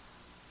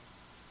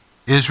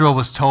 Israel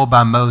was told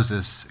by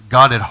Moses,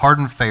 God had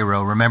hardened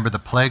Pharaoh. Remember, the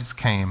plagues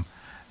came.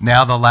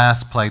 Now the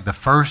last plague, the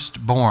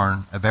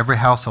firstborn of every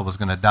household was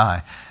going to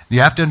die. You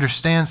have to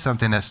understand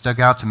something that stuck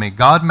out to me.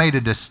 God made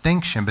a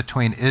distinction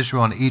between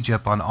Israel and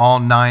Egypt on all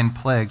 9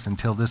 plagues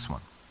until this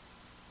one.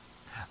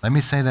 Let me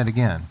say that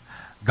again.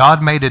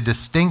 God made a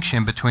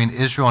distinction between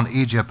Israel and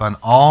Egypt on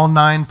all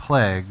 9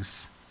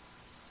 plagues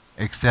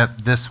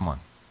except this one.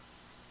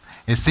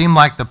 It seemed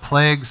like the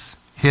plagues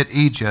hit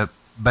Egypt,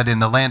 but in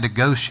the land of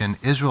Goshen,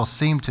 Israel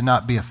seemed to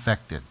not be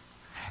affected.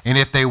 And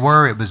if they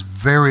were, it was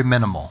very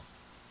minimal.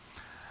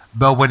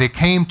 But when it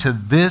came to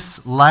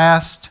this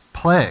last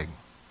plague,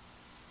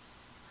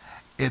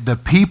 the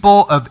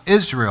people of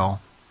Israel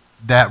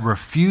that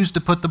refused to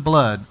put the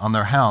blood on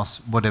their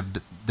house,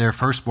 their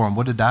firstborn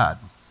would have died.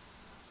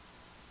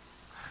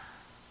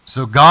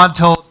 So God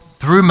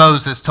through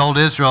Moses, told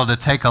Israel to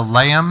take a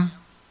lamb.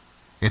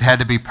 It had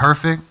to be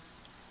perfect.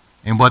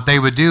 And what they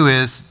would do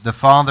is the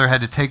father had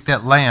to take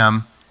that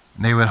lamb,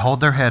 and they would hold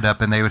their head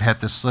up, and they would have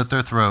to slit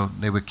their throat.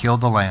 They would kill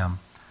the lamb.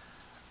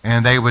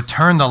 And they would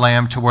turn the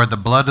lamb to where the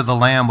blood of the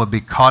lamb would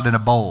be caught in a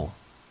bowl.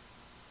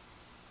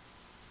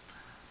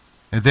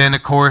 And then,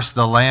 of course,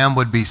 the lamb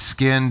would be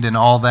skinned and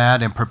all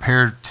that and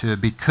prepared to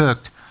be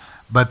cooked.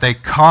 But they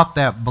caught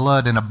that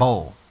blood in a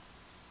bowl.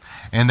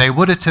 And they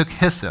would have took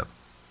hyssop.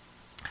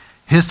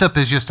 Hyssop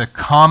is just a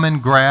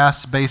common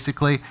grass,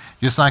 basically.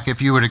 Just like if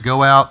you were to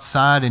go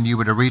outside and you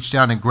were to reach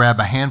down and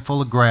grab a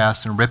handful of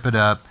grass and rip it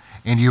up,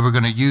 and you were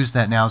going to use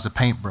that now as a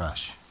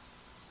paintbrush.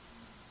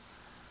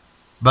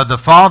 But the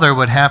father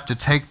would have to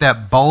take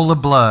that bowl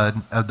of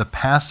blood of the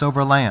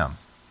Passover lamb,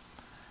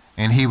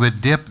 and he would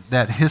dip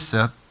that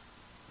hyssop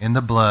in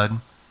the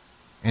blood,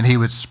 and he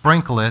would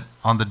sprinkle it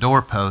on the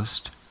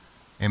doorpost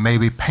and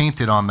maybe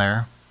paint it on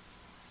there.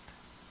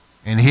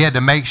 And he had to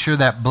make sure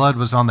that blood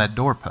was on that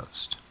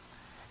doorpost.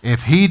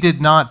 If he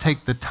did not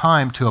take the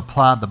time to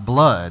apply the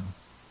blood,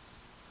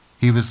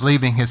 he was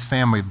leaving his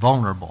family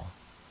vulnerable.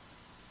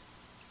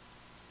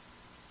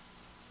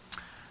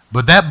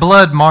 But that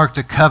blood marked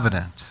a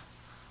covenant.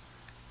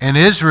 And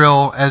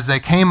Israel, as they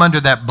came under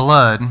that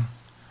blood,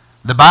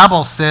 the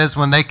Bible says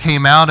when they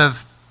came out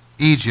of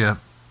Egypt,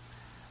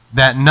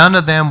 that none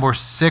of them were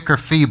sick or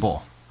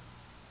feeble.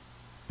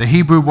 The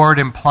Hebrew word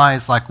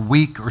implies like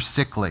weak or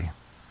sickly.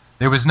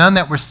 There was none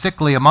that were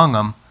sickly among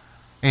them.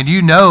 And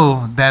you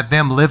know that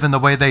them living the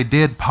way they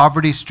did,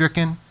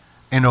 poverty-stricken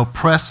and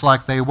oppressed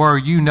like they were,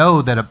 you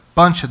know that a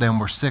bunch of them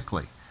were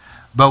sickly.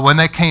 But when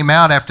they came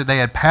out after they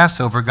had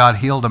Passover, God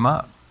healed them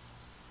up.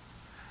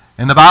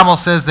 And the Bible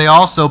says they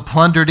also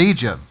plundered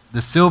Egypt.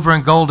 The silver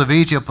and gold of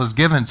Egypt was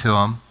given to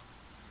them.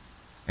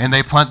 And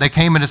they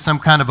came into some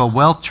kind of a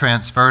wealth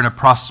transfer and a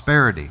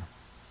prosperity.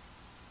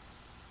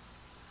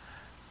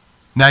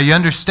 Now you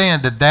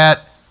understand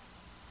that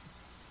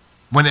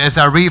as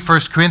I read 1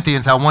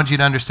 Corinthians, I want you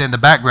to understand the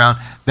background.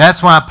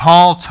 That's why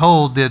Paul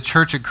told the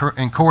church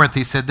in Corinth,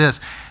 he said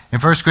this, in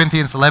 1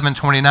 Corinthians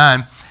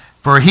 11:29,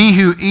 for he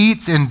who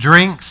eats and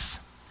drinks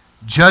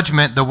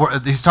judgment,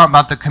 he's talking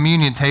about the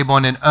communion table,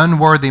 in an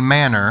unworthy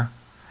manner,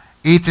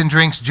 eats and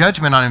drinks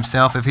judgment on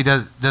himself if he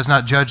does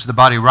not judge the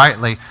body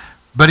rightly.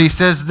 But he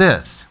says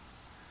this,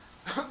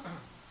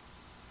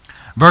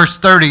 verse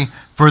 30,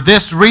 for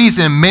this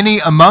reason many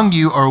among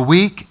you are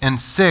weak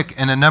and sick,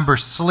 and a number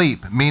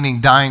sleep,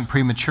 meaning dying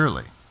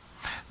prematurely.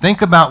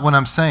 Think about what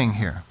I'm saying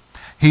here.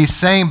 He's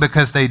saying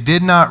because they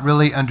did not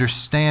really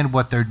understand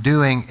what they're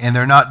doing, and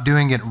they're not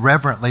doing it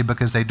reverently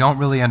because they don't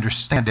really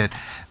understand it,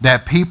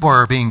 that people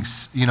are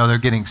they're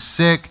getting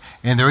sick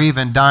and they're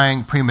even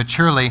dying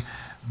prematurely.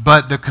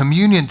 But the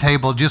communion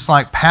table, just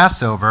like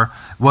Passover,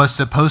 was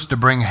supposed to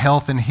bring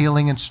health and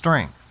healing and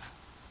strength.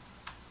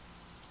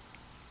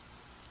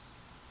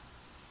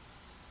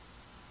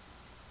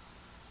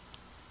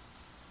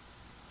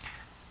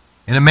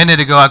 And a minute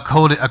ago, I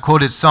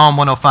quoted Psalm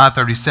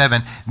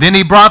 105:37. Then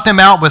he brought them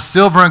out with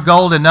silver and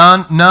gold, and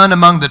none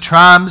among the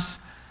tribes,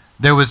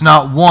 there was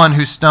not one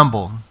who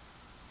stumbled.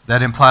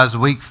 That implies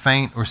weak,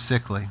 faint, or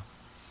sickly.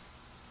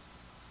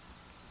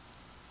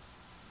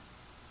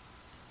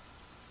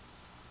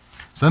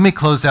 So let me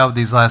close out with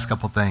these last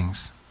couple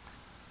things.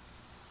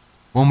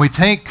 When we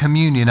take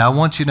communion, I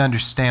want you to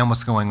understand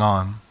what's going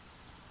on.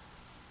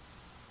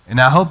 And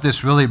I hope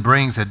this really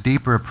brings a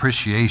deeper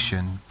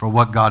appreciation for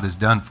what God has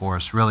done for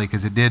us, really,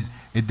 because it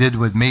did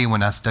with me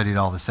when I studied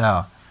all this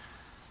out.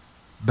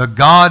 But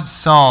God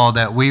saw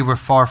that we were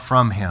far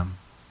from him,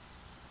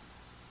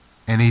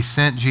 and he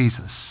sent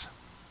Jesus.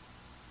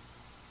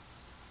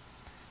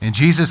 And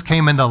Jesus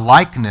came in the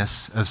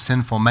likeness of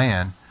sinful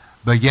man,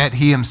 but yet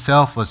he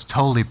himself was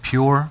totally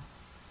pure.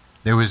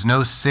 There was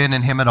no sin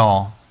in him at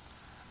all.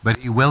 but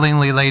he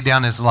willingly laid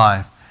down his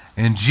life.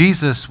 And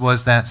Jesus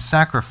was that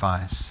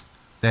sacrifice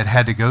that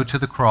had to go to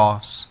the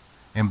cross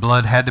and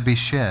blood had to be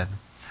shed.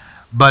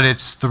 But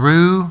it's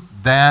through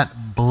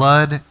that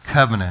blood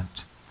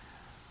covenant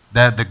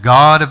that the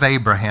God of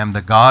Abraham,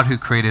 the God who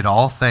created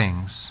all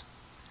things,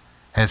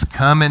 has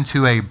come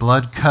into a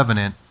blood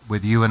covenant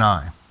with you and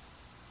I.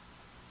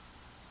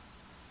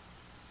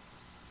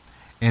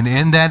 And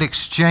in that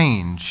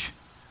exchange,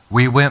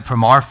 we went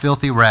from our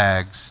filthy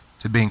rags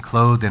to being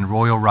clothed in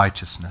royal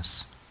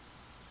righteousness.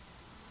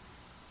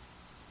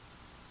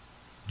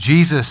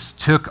 Jesus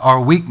took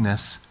our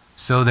weakness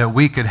so that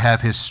we could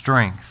have his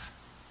strength.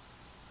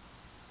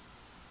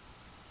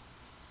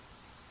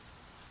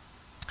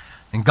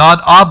 And God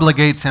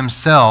obligates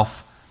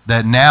himself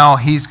that now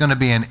he's going to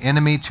be an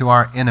enemy to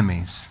our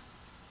enemies.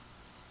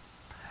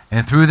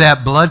 And through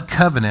that blood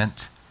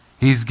covenant,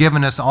 he's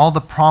given us all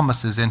the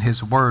promises in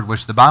his word,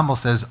 which the Bible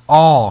says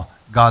all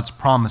God's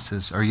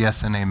promises are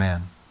yes and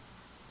amen.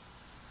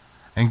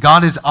 And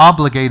God has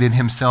obligated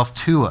himself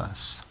to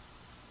us.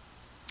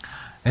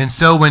 And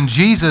so when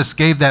Jesus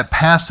gave that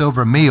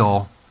Passover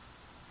meal,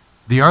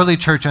 the early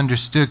church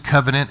understood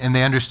covenant and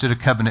they understood a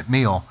covenant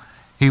meal.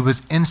 He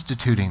was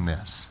instituting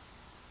this.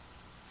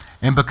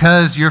 And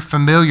because you're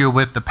familiar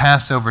with the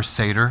Passover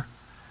Seder,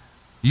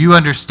 you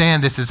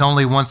understand this is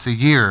only once a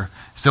year.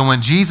 So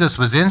when Jesus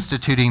was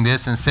instituting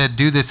this and said,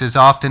 do this as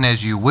often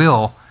as you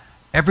will,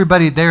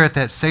 everybody there at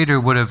that Seder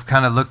would have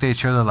kind of looked at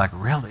each other like,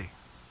 really?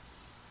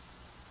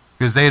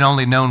 Because they had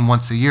only known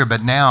once a year,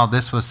 but now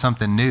this was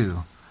something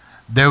new.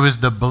 There was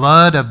the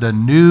blood of the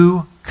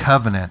new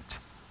covenant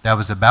that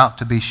was about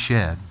to be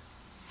shed.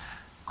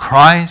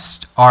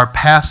 Christ, our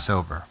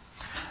Passover.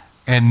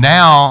 And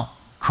now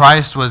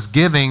Christ was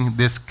giving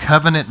this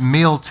covenant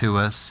meal to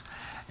us.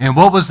 And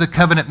what was the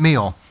covenant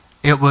meal?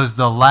 It was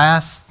the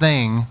last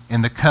thing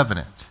in the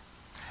covenant.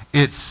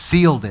 It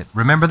sealed it.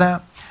 Remember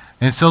that?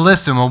 And so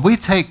listen, when we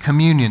take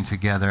communion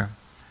together,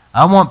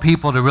 I want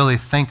people to really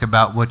think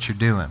about what you're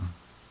doing.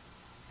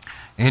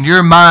 In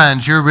your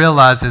minds, you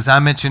realize, as I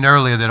mentioned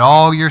earlier, that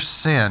all your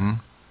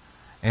sin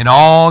and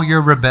all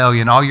your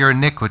rebellion, all your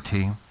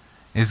iniquity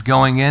is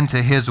going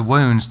into his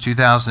wounds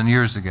 2,000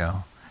 years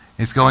ago.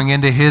 It's going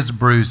into his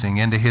bruising,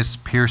 into his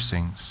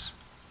piercings.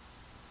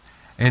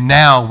 And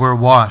now we're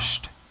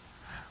washed.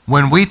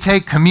 When we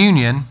take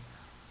communion,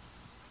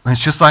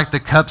 it's just like the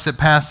cups at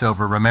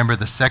Passover. Remember,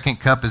 the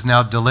second cup is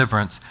now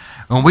deliverance.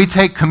 When we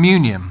take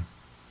communion,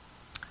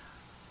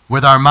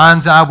 with our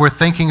mind's eye, we're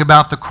thinking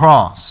about the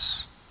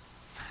cross.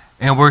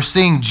 And we're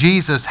seeing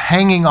Jesus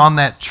hanging on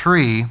that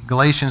tree,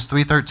 Galatians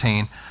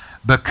 3:13,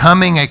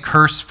 becoming a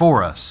curse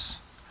for us.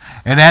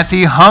 And as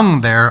he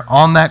hung there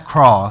on that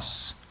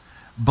cross,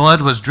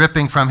 blood was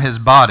dripping from his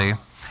body.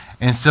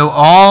 And so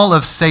all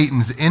of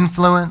Satan's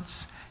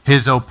influence,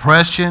 his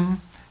oppression,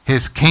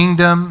 his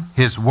kingdom,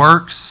 his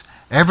works,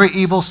 every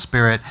evil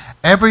spirit,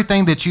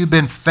 everything that you've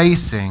been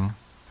facing,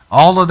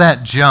 all of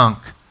that junk,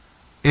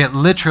 it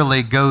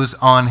literally goes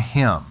on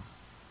him.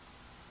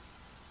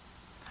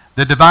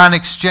 The divine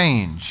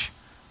exchange,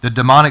 the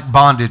demonic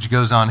bondage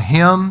goes on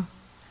him,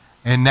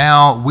 and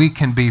now we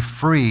can be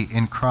free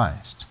in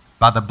Christ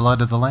by the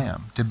blood of the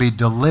Lamb, to be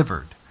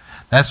delivered.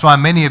 That's why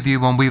many of you,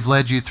 when we've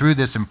led you through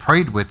this and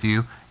prayed with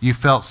you, you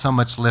felt so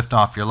much lift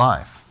off your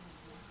life.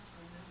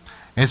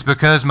 It's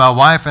because my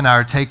wife and I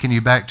are taking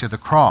you back to the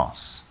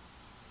cross.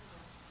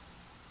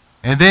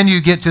 And then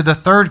you get to the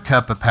third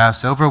cup of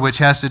Passover, which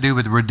has to do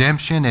with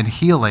redemption and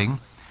healing.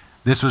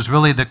 This was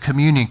really the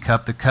communion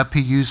cup, the cup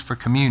he used for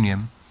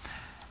communion.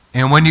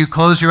 And when you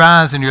close your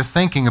eyes and you're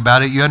thinking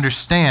about it, you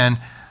understand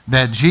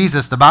that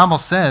Jesus, the Bible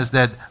says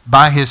that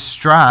by his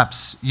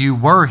stripes you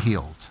were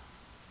healed.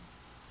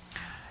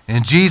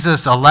 And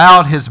Jesus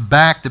allowed his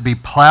back to be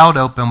plowed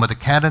open with a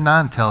cat o'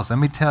 nine tails. Let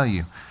me tell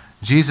you,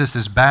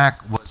 Jesus'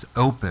 back was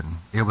open.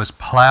 It was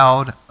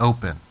plowed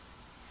open.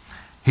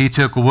 He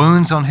took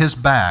wounds on his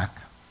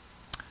back.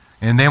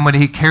 And then when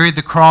he carried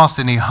the cross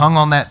and he hung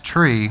on that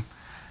tree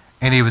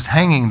and he was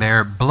hanging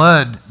there,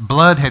 blood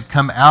had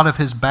come out of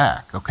his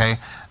back, okay?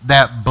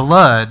 That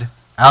blood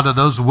out of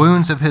those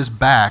wounds of his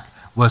back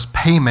was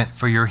payment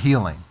for your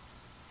healing.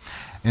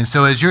 And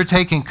so as you're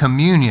taking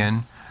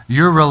communion,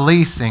 you're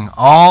releasing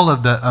all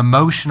of the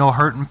emotional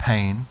hurt and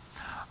pain,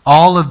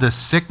 all of the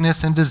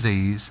sickness and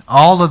disease,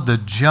 all of the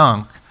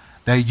junk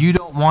that you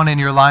don't want in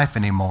your life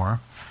anymore,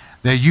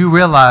 that you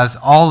realize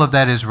all of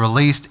that is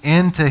released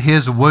into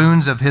his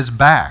wounds of his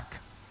back.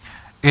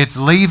 It's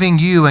leaving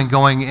you and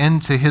going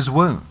into his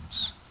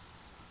wounds.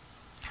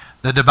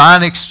 The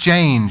divine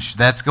exchange,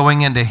 that's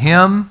going into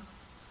him,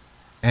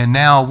 and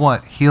now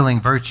what? Healing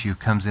virtue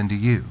comes into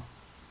you.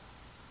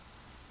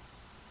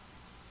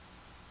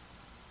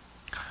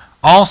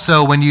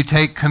 Also, when you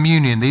take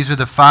communion, these are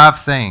the 5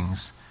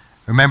 things.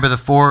 Remember, the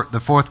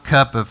fourth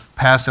cup of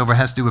Passover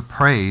has to do with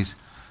praise.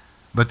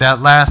 But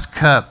that last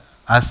cup,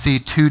 I see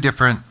 2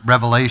 different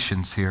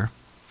revelations here.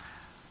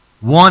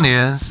 One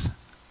is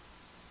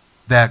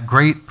that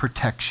great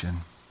protection.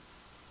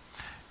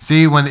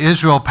 See, when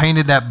Israel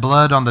painted that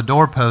blood on the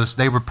doorpost,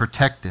 they were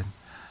protected.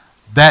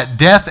 That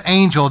death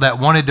angel that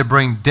wanted to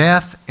bring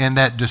death and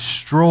that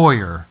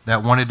destroyer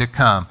that wanted to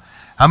come.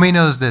 How many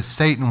knows that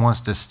Satan wants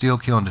to steal,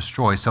 kill, and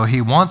destroy? So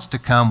he wants to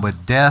come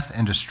with death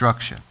and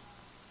destruction.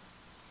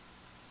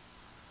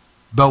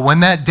 But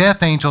when that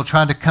death angel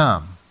tried to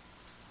come,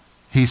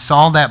 he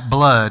saw that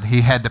blood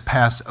he had to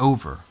pass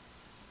over.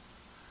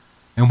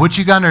 And what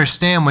you got to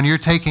understand when you're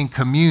taking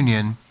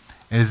communion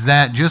is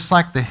that just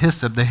like the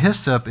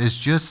hyssop is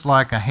just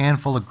like a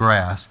handful of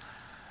grass.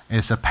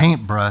 It's a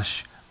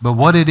paintbrush. But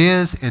what it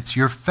is, it's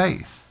your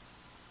faith.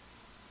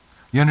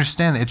 You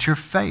understand that? It's your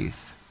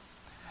faith.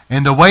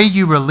 And the way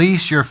you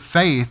release your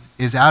faith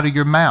is out of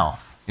your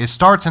mouth. It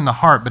starts in the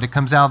heart, but it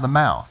comes out of the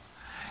mouth.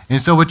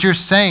 And so what you're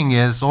saying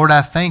is, Lord,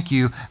 I thank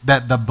you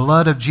that the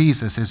blood of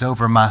Jesus is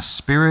over my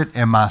spirit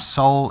and my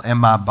soul and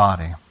my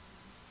body.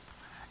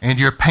 And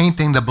you're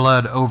painting the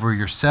blood over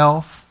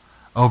yourself,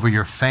 over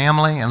your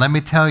family. And let me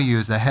tell you,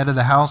 as the head of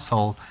the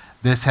household,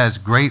 this has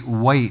great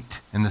weight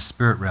in the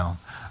spirit realm.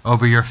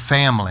 Over your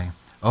family,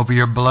 over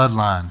your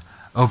bloodline,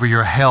 over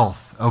your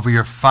health, over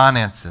your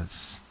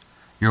finances,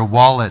 your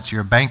wallets,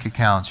 your bank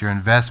accounts, your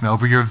investment,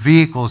 over your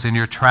vehicles and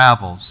your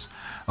travels,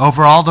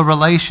 over all the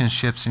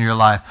relationships in your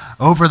life,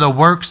 over the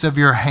works of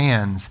your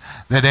hands,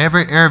 that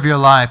every area of your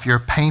life you're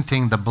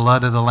painting the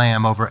blood of the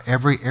Lamb over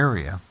every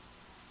area.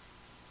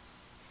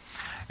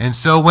 And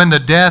so when the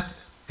death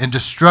and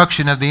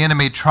destruction of the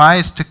enemy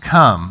tries to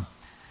come,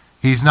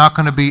 he's not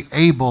going to be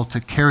able to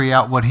carry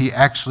out what he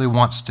actually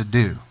wants to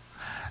do.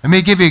 Let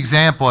me give you an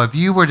example. If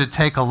you were to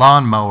take a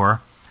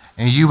lawnmower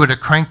and you were to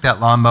crank that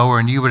lawnmower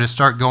and you were to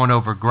start going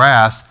over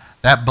grass,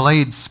 that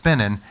blade's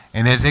spinning,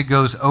 and as it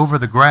goes over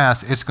the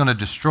grass, it's going to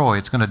destroy,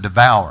 it's going to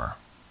devour.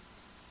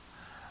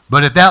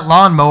 But if that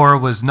lawnmower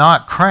was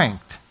not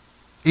cranked,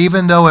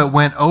 even though it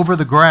went over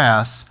the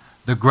grass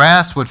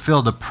would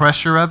feel the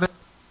pressure of it,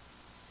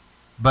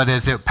 but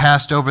as it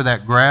passed over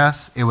that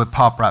grass, it would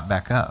pop right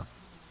back up.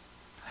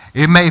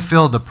 It may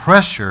feel the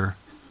pressure,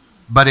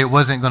 but it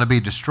wasn't going to be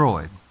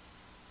destroyed.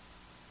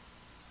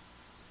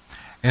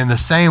 In the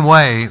same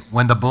way,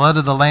 when the blood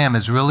of the Lamb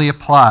is really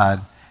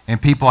applied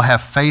and people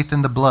have faith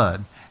in the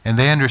blood and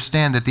they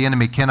understand that the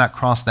enemy cannot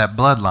cross that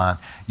bloodline,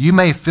 you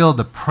may feel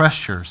the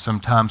pressure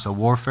sometimes of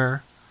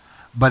warfare,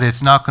 but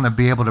it's not going to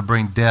be able to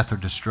bring death or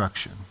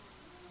destruction.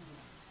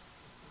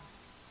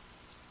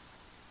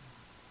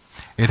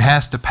 It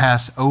has to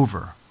pass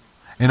over.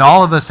 And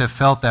all of us have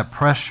felt that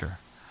pressure.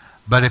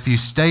 But if you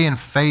stay in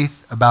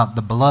faith about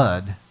the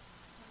blood,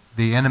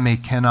 the enemy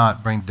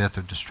cannot bring death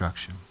or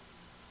destruction.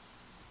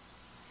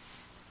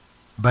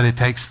 But it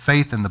takes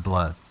faith in the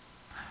blood.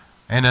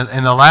 And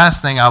the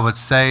last thing I would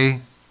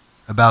say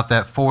about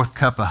that fourth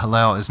cup of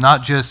Hallel is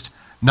not just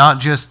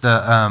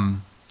the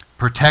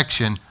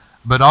protection,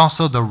 but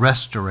also the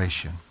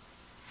restoration.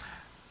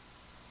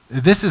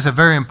 This is a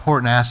very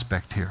important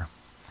aspect here.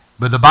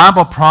 But the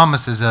Bible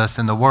promises us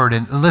in the Word,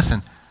 and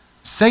listen,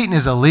 Satan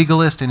is a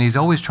legalist and he's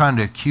always trying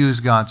to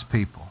accuse God's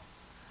people.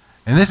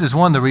 And this is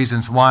one of the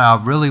reasons why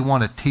I really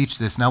want to teach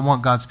this, and I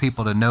want God's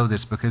people to know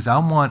this, because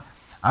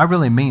I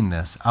really mean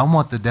this. I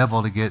want the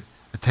devil to get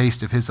a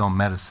taste of his own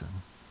medicine.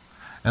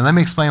 And let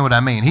me explain what I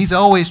mean. He's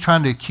always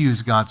trying to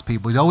accuse God's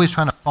people. He's always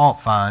trying to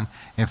fault find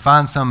and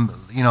find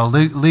some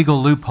legal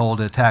loophole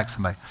to attack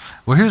somebody.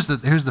 Well, here's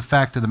the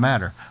fact of the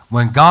matter.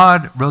 When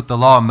God wrote the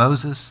law of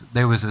Moses,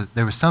 there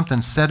was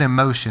something set in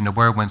motion to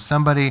where when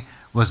somebody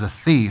was a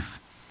thief,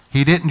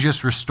 he didn't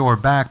just restore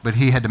back, but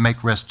he had to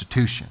make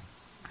restitution.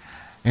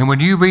 And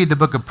when you read the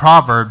book of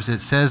Proverbs, it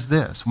says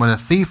this: when a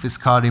thief is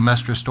caught, he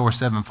must restore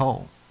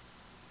sevenfold.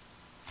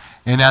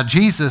 And now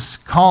Jesus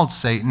called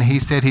Satan. He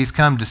said he's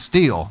come to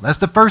steal. That's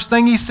the first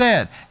thing he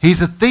said. He's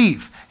a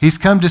thief. He's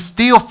come to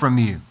steal from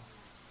you.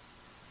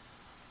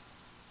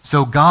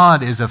 So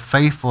God is a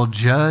faithful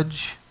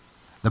judge.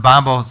 The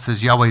Bible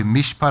says Yahweh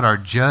Mishpat, our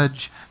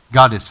judge.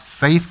 God is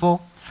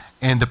faithful.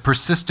 And the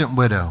persistent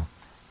widow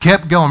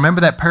kept going.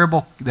 Remember that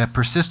parable? That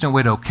persistent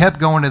widow kept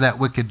going to that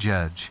wicked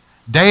judge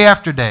day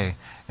after day.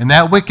 And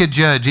that wicked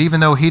judge, even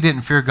though he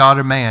didn't fear God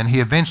or man, he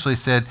eventually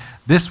said,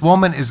 this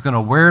woman is going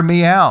to wear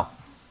me out.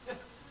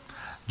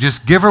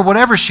 Just give her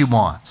whatever she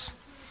wants.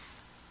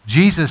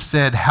 Jesus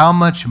said, how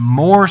much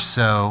more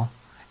so,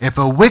 if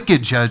a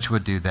wicked judge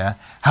would do that,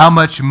 how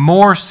much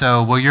more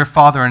so will your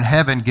Father in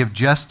heaven give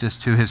justice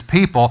to his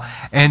people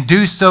and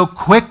do so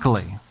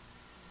quickly?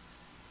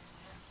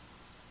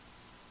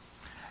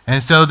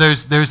 And so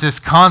there's this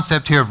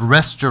concept here of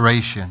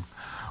restoration.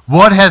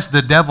 What has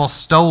the devil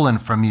stolen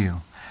from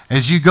you?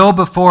 As you go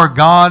before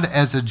God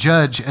as a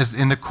judge, as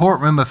in the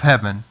courtroom of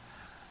heaven,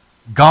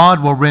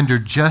 God will render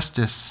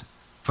justice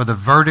for the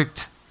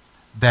verdict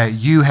that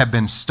you have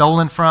been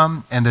stolen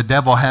from, and the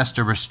devil has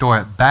to restore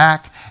it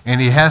back, and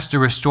he has to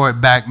restore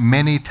it back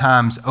many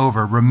times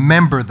over.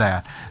 Remember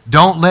that.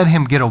 Don't let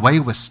him get away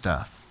with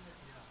stuff.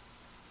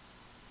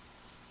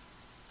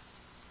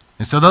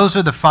 And so those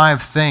are the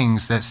 5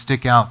 things that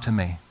stick out to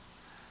me.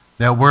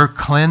 That we're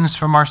cleansed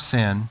from our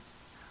sin,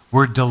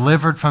 we're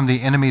delivered from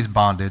the enemy's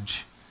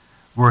bondage,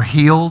 we're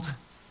healed,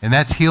 and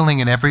that's healing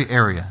in every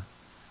area.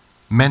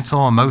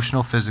 Mental,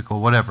 emotional,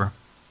 physical, whatever.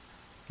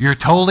 You're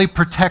totally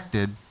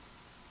protected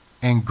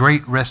and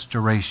great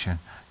restoration.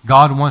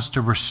 God wants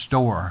to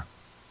restore.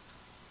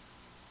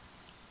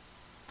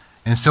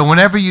 And so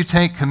whenever you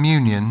take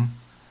communion,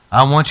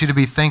 I want you to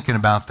be thinking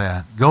about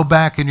that. Go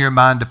back in your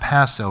mind to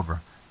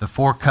Passover, the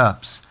 4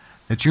 cups,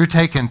 that you're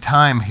taking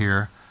time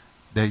here,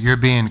 that you're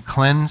being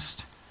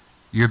cleansed,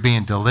 you're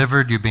being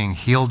delivered, you're being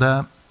healed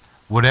up.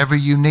 Whatever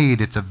you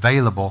need, it's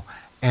available.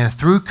 And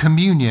through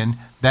communion,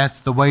 that's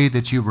the way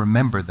that you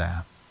remember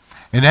that.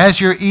 And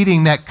as you're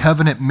eating that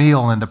covenant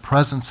meal in the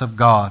presence of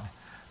God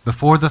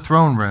before the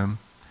throne room,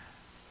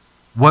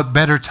 what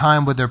better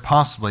time would there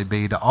possibly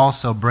be to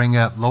also bring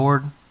up,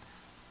 Lord,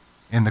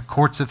 in the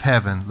courts of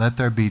heaven, let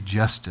there be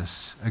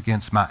justice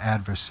against my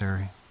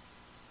adversary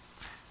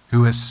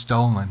who has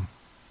stolen.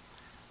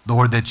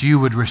 Lord, that you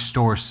would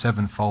restore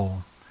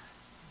sevenfold.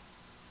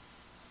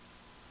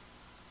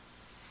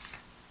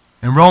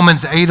 In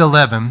Romans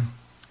 8:11,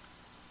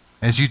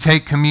 as you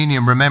take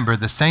communion, remember,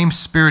 the same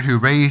Spirit who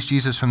raised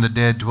Jesus from the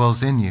dead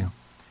dwells in you.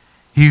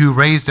 He who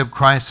raised up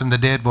Christ from the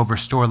dead will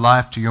restore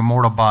life to your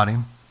mortal body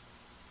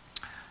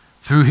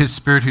through his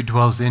Spirit who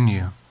dwells in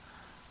you.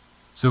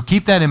 So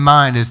keep that in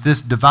mind as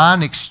this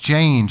divine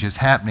exchange is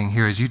happening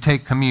here as you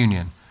take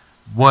communion.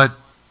 What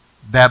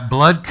that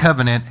blood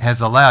covenant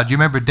has allowed. You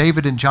remember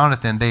David and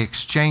Jonathan, they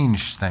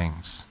exchanged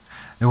things.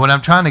 And what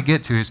I'm trying to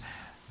get to is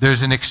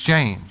there's an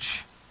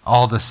exchange.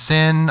 All the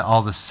sin,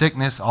 all the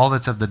sickness, all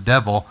that's of the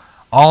devil,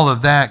 all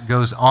of that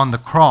goes on the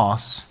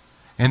cross.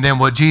 And then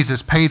what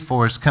Jesus paid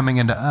for is coming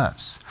into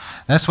us.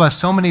 That's why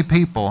so many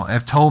people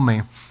have told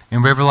me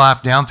in River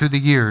Life down through the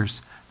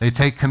years, they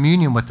take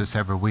communion with us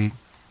every week.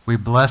 We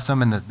bless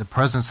them in the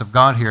presence of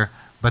God here,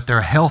 but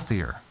they're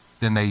healthier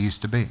than they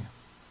used to be.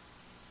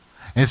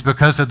 And it's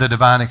because of the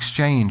divine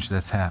exchange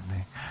that's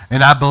happening.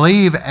 And I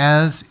believe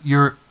as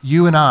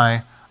you and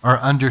I are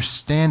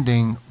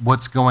understanding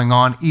what's going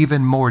on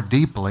even more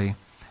deeply,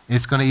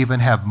 it's going to even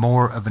have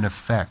more of an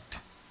effect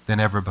than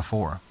ever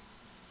before.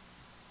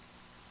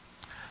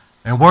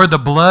 And where the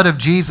blood of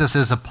Jesus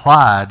is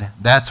applied,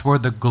 that's where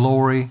the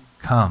glory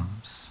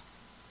comes.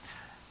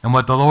 And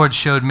what the Lord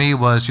showed me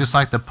was just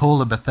like the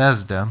pool of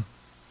Bethesda.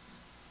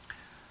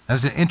 That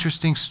was an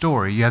interesting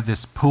story. You have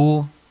this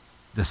pool,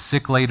 the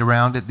sick laid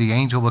around it. The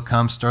angel would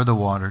come, stir the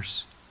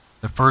waters.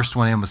 The first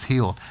one in was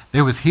healed.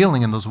 There was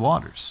healing in those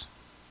waters.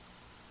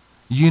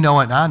 You know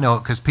it and I know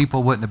it because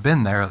people wouldn't have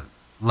been there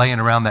laying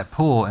around that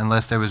pool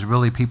unless there was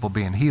really people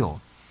being healed.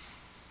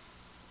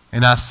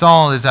 And I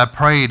saw as I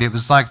prayed, it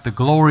was like the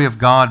glory of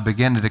God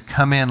began to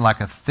come in like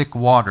a thick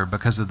water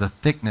because of the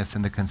thickness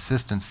and the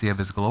consistency of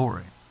his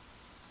glory.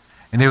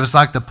 And it was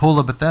like the pool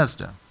of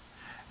Bethesda.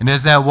 And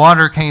as that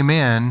water came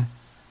in,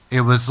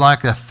 it was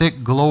like a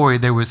thick glory.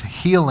 There was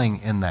healing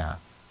in that.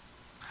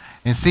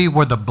 And see,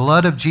 where the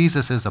blood of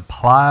Jesus is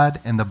applied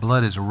and the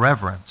blood is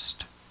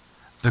reverenced,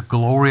 the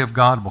glory of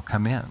God will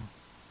come in.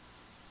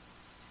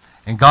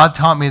 And God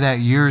taught me that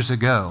years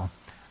ago.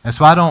 And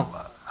so I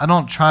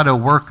don't try to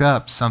work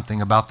up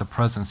something about the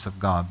presence of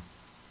God.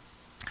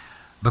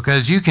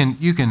 Because you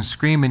can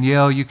scream and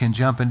yell, you can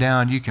jump and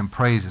down, you can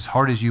praise as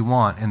hard as you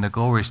want, and the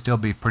glory still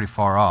be pretty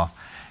far off.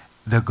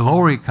 The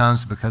glory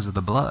comes because of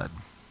the blood.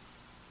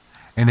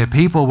 And if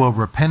people will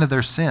repent of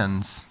their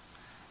sins,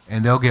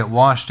 and they'll get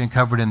washed and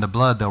covered in the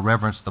blood, they'll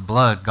reverence the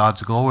blood,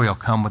 God's glory will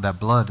come when that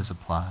blood is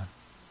applied.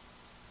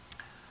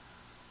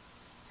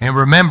 And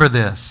remember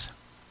this,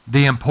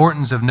 the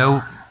importance of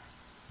no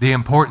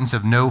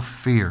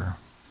fear.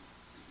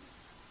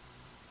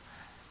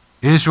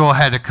 Israel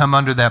had to come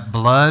under that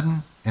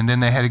blood, and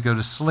then they had to go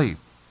to sleep.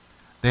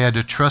 They had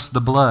to trust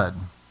the blood.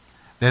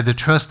 They had to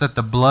trust that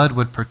the blood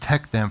would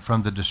protect them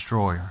from the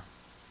destroyer.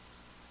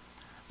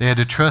 They had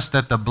to trust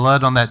that the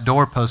blood on that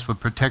doorpost would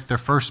protect their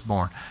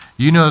firstborn.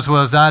 You know as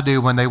well as I do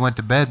when they went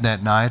to bed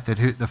that night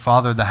that the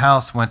father of the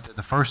house went to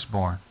the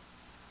firstborn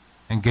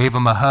and gave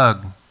him a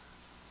hug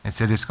and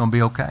said, "It's going to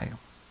be okay.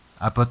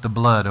 I put the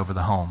blood over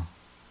the home.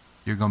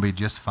 You're going to be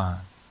just fine."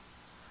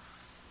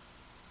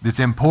 It's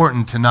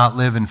important to not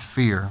live in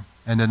fear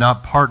and to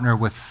not partner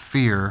with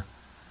fear,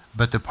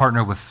 but to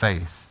partner with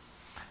faith.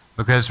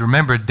 Because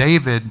remember,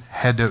 David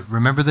had to,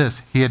 remember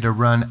this, he had to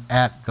run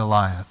at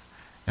Goliath.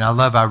 And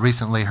I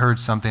recently heard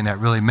something that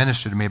really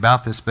ministered to me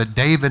about this, but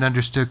David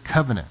understood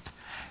covenant.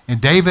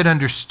 And David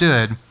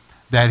understood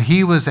that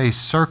he was a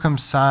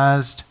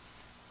circumcised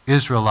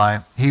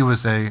Israelite. He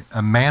was a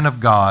man of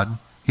God.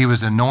 He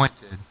was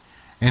anointed.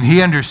 And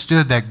he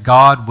understood that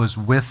God was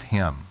with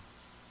him.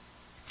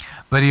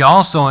 But he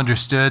also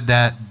understood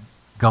that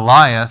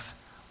Goliath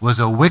was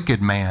a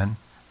wicked man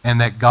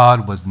and that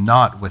God was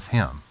not with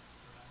him.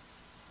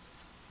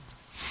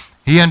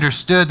 He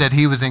understood that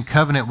he was in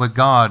covenant with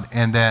God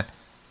and that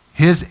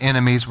his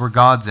enemies were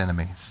God's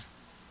enemies.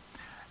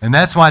 And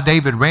that's why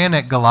David ran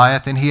at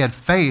Goliath, and he had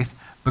faith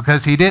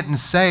because he didn't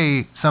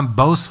say some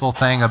boastful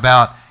thing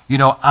about,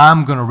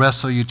 I'm going to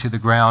wrestle you to the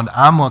ground.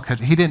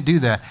 He didn't do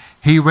that.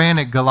 He ran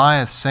at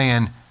Goliath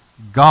saying,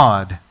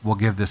 God will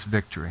give this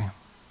victory.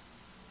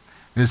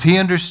 Because he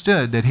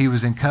understood that he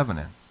was in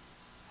covenant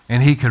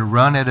and he could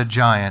run at a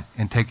giant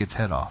and take its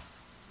head off.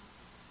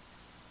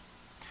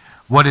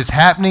 What is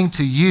happening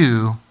to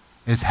you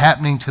is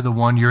happening to the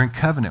one you're in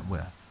covenant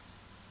with.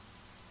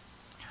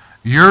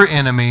 Your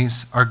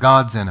enemies are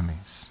God's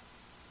enemies.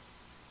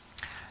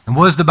 And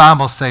what does the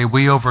Bible say?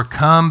 We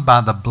overcome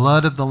by the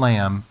blood of the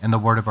Lamb and the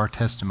word of our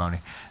testimony.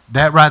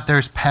 That right there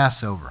is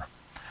Passover.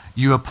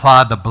 You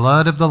apply the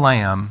blood of the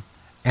Lamb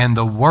and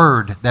the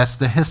word, that's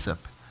the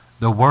hyssop,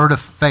 the word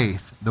of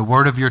faith, the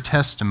word of your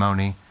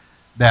testimony.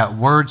 That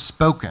word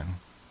spoken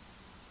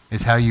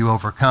is how you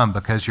overcome,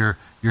 because you're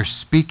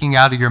speaking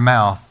out of your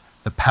mouth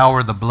the power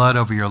of the blood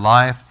over your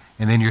life,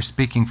 and then you're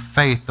speaking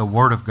faith, the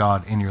word of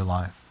God in your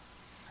life.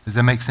 Does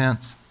that make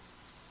sense?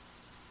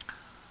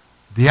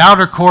 The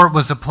outer court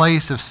was a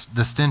place of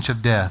the stench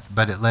of death,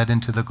 but it led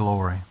into the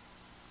glory.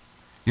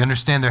 You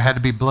understand there had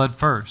to be blood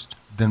first,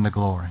 then the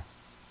glory.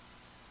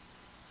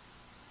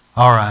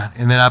 All right,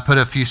 and then I put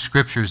a few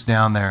scriptures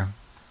down there.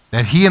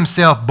 That he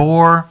himself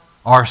bore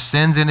our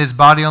sins in his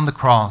body on the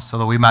cross, so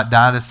that we might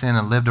die to sin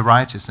and live to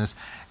righteousness,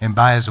 and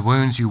by his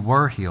wounds you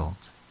were healed.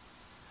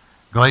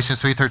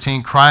 Galatians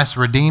 3:13, Christ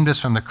redeemed us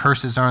from the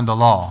curses earned the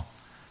law,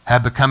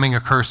 have becoming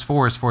a curse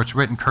for us, for it's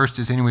written, cursed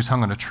is anyone who is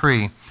hung on a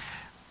tree,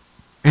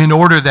 in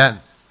order that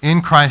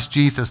in Christ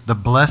Jesus the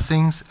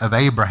blessings of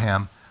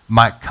Abraham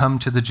might come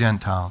to the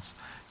Gentiles,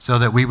 so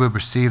that we would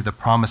receive the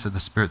promise of the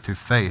Spirit through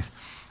faith.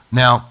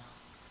 Now,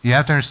 you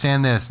have to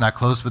understand this, and I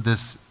close with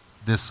this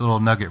little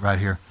nugget right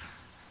here.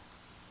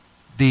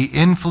 The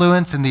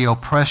influence and the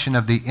oppression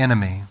of the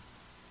enemy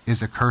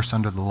is a curse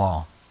under the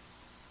law.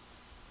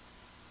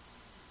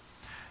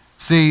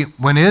 See,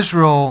 when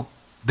Israel,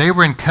 they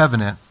were in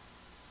covenant,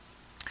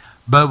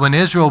 but when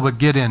Israel would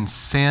get in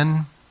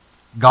sin,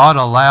 God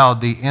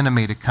allowed the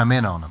enemy to come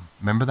in on them.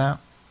 Remember that?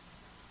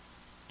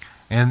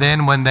 And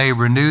then when they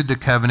renewed the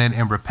covenant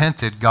and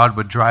repented, God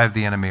would drive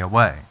the enemy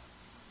away.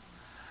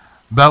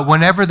 But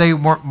whenever they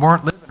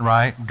weren't living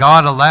right,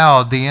 God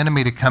allowed the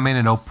enemy to come in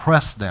and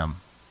oppress them.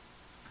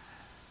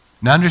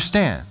 Now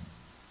understand,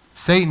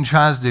 Satan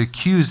tries to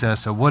accuse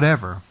us of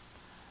whatever,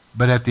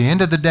 but at the end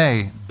of the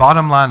day,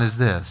 bottom line is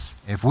this: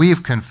 if we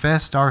have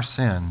confessed our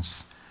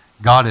sins,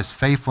 God is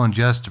faithful and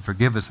just to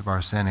forgive us of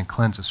our sin and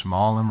cleanse us from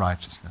all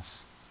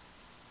unrighteousness.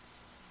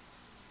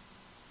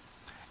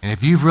 And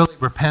if you've really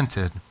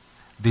repented,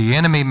 the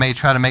enemy may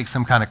try to make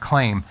some kind of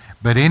claim,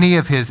 but any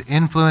of his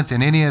influence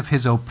and any of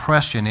his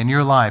oppression in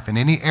your life, in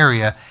any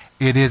area,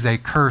 it is a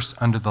curse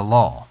under the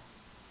law.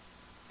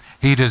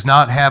 He does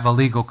not have a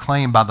legal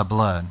claim by the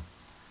blood.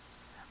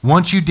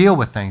 Once you deal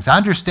with things, I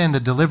understand the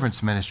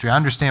deliverance ministry, I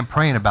understand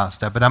praying about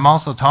stuff, but I'm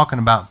also talking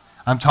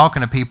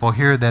to people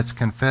here that's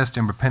confessed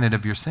and repented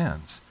of your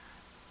sins.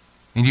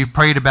 And you've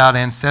prayed about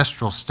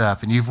ancestral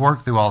stuff, and you've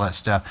worked through all that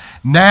stuff.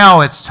 Now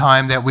it's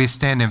time that we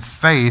stand in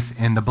faith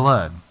in the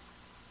blood.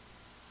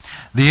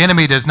 The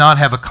enemy does not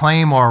have a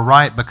claim or a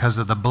right because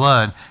of the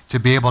blood to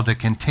be able to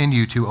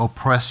continue to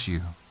oppress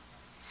you.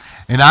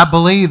 And I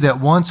believe that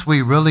once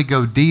we really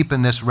go deep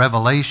in this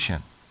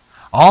revelation,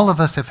 all of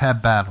us have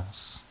had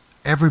battles.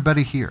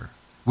 Everybody here.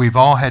 We've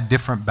all had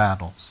different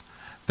battles.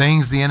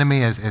 Things the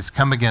enemy has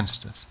come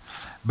against us.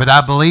 But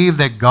I believe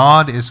that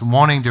God is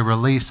wanting to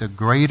release a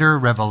greater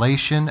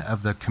revelation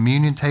of the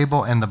communion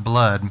table and the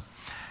blood.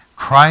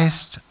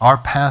 Christ, our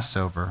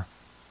Passover,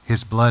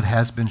 his blood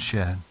has been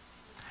shed.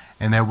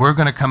 And that we're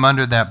going to come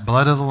under that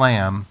blood of the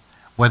Lamb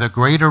with a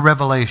greater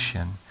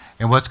revelation.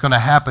 And what's going to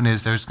happen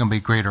is there's going to be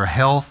greater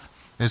health,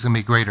 there's going to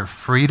be greater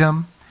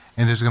freedom,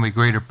 and there's going to be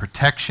greater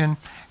protection,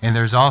 and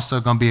there's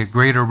also going to be a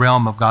greater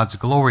realm of God's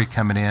glory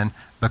coming in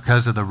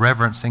because of the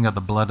reverencing of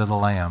the blood of the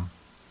Lamb.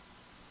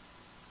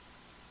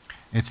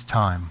 It's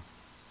time.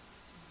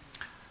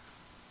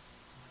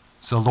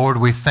 So, Lord,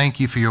 we thank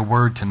you for your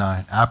word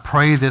tonight. I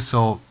pray this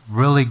will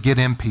really get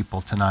in people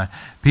tonight.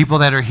 People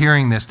that are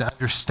hearing this to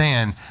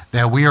understand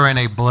that we are in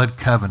a blood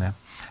covenant.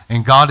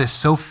 And God is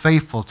so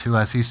faithful to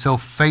us. He's so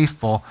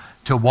faithful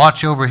to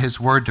watch over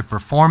his word to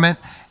perform it.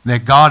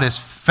 That God is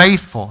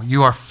faithful.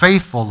 You are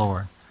faithful,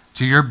 Lord,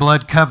 to your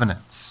blood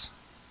covenants.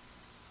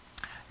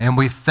 And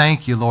we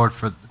thank you, Lord,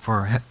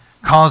 for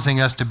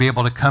causing us to be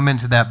able to come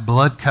into that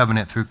blood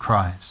covenant through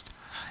Christ.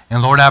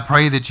 And Lord, I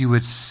pray that you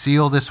would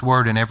seal this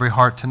word in every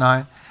heart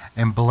tonight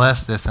and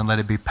bless this and let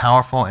it be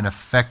powerful and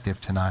effective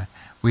tonight.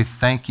 We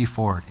thank you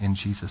for it in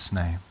Jesus'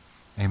 name.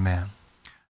 Amen.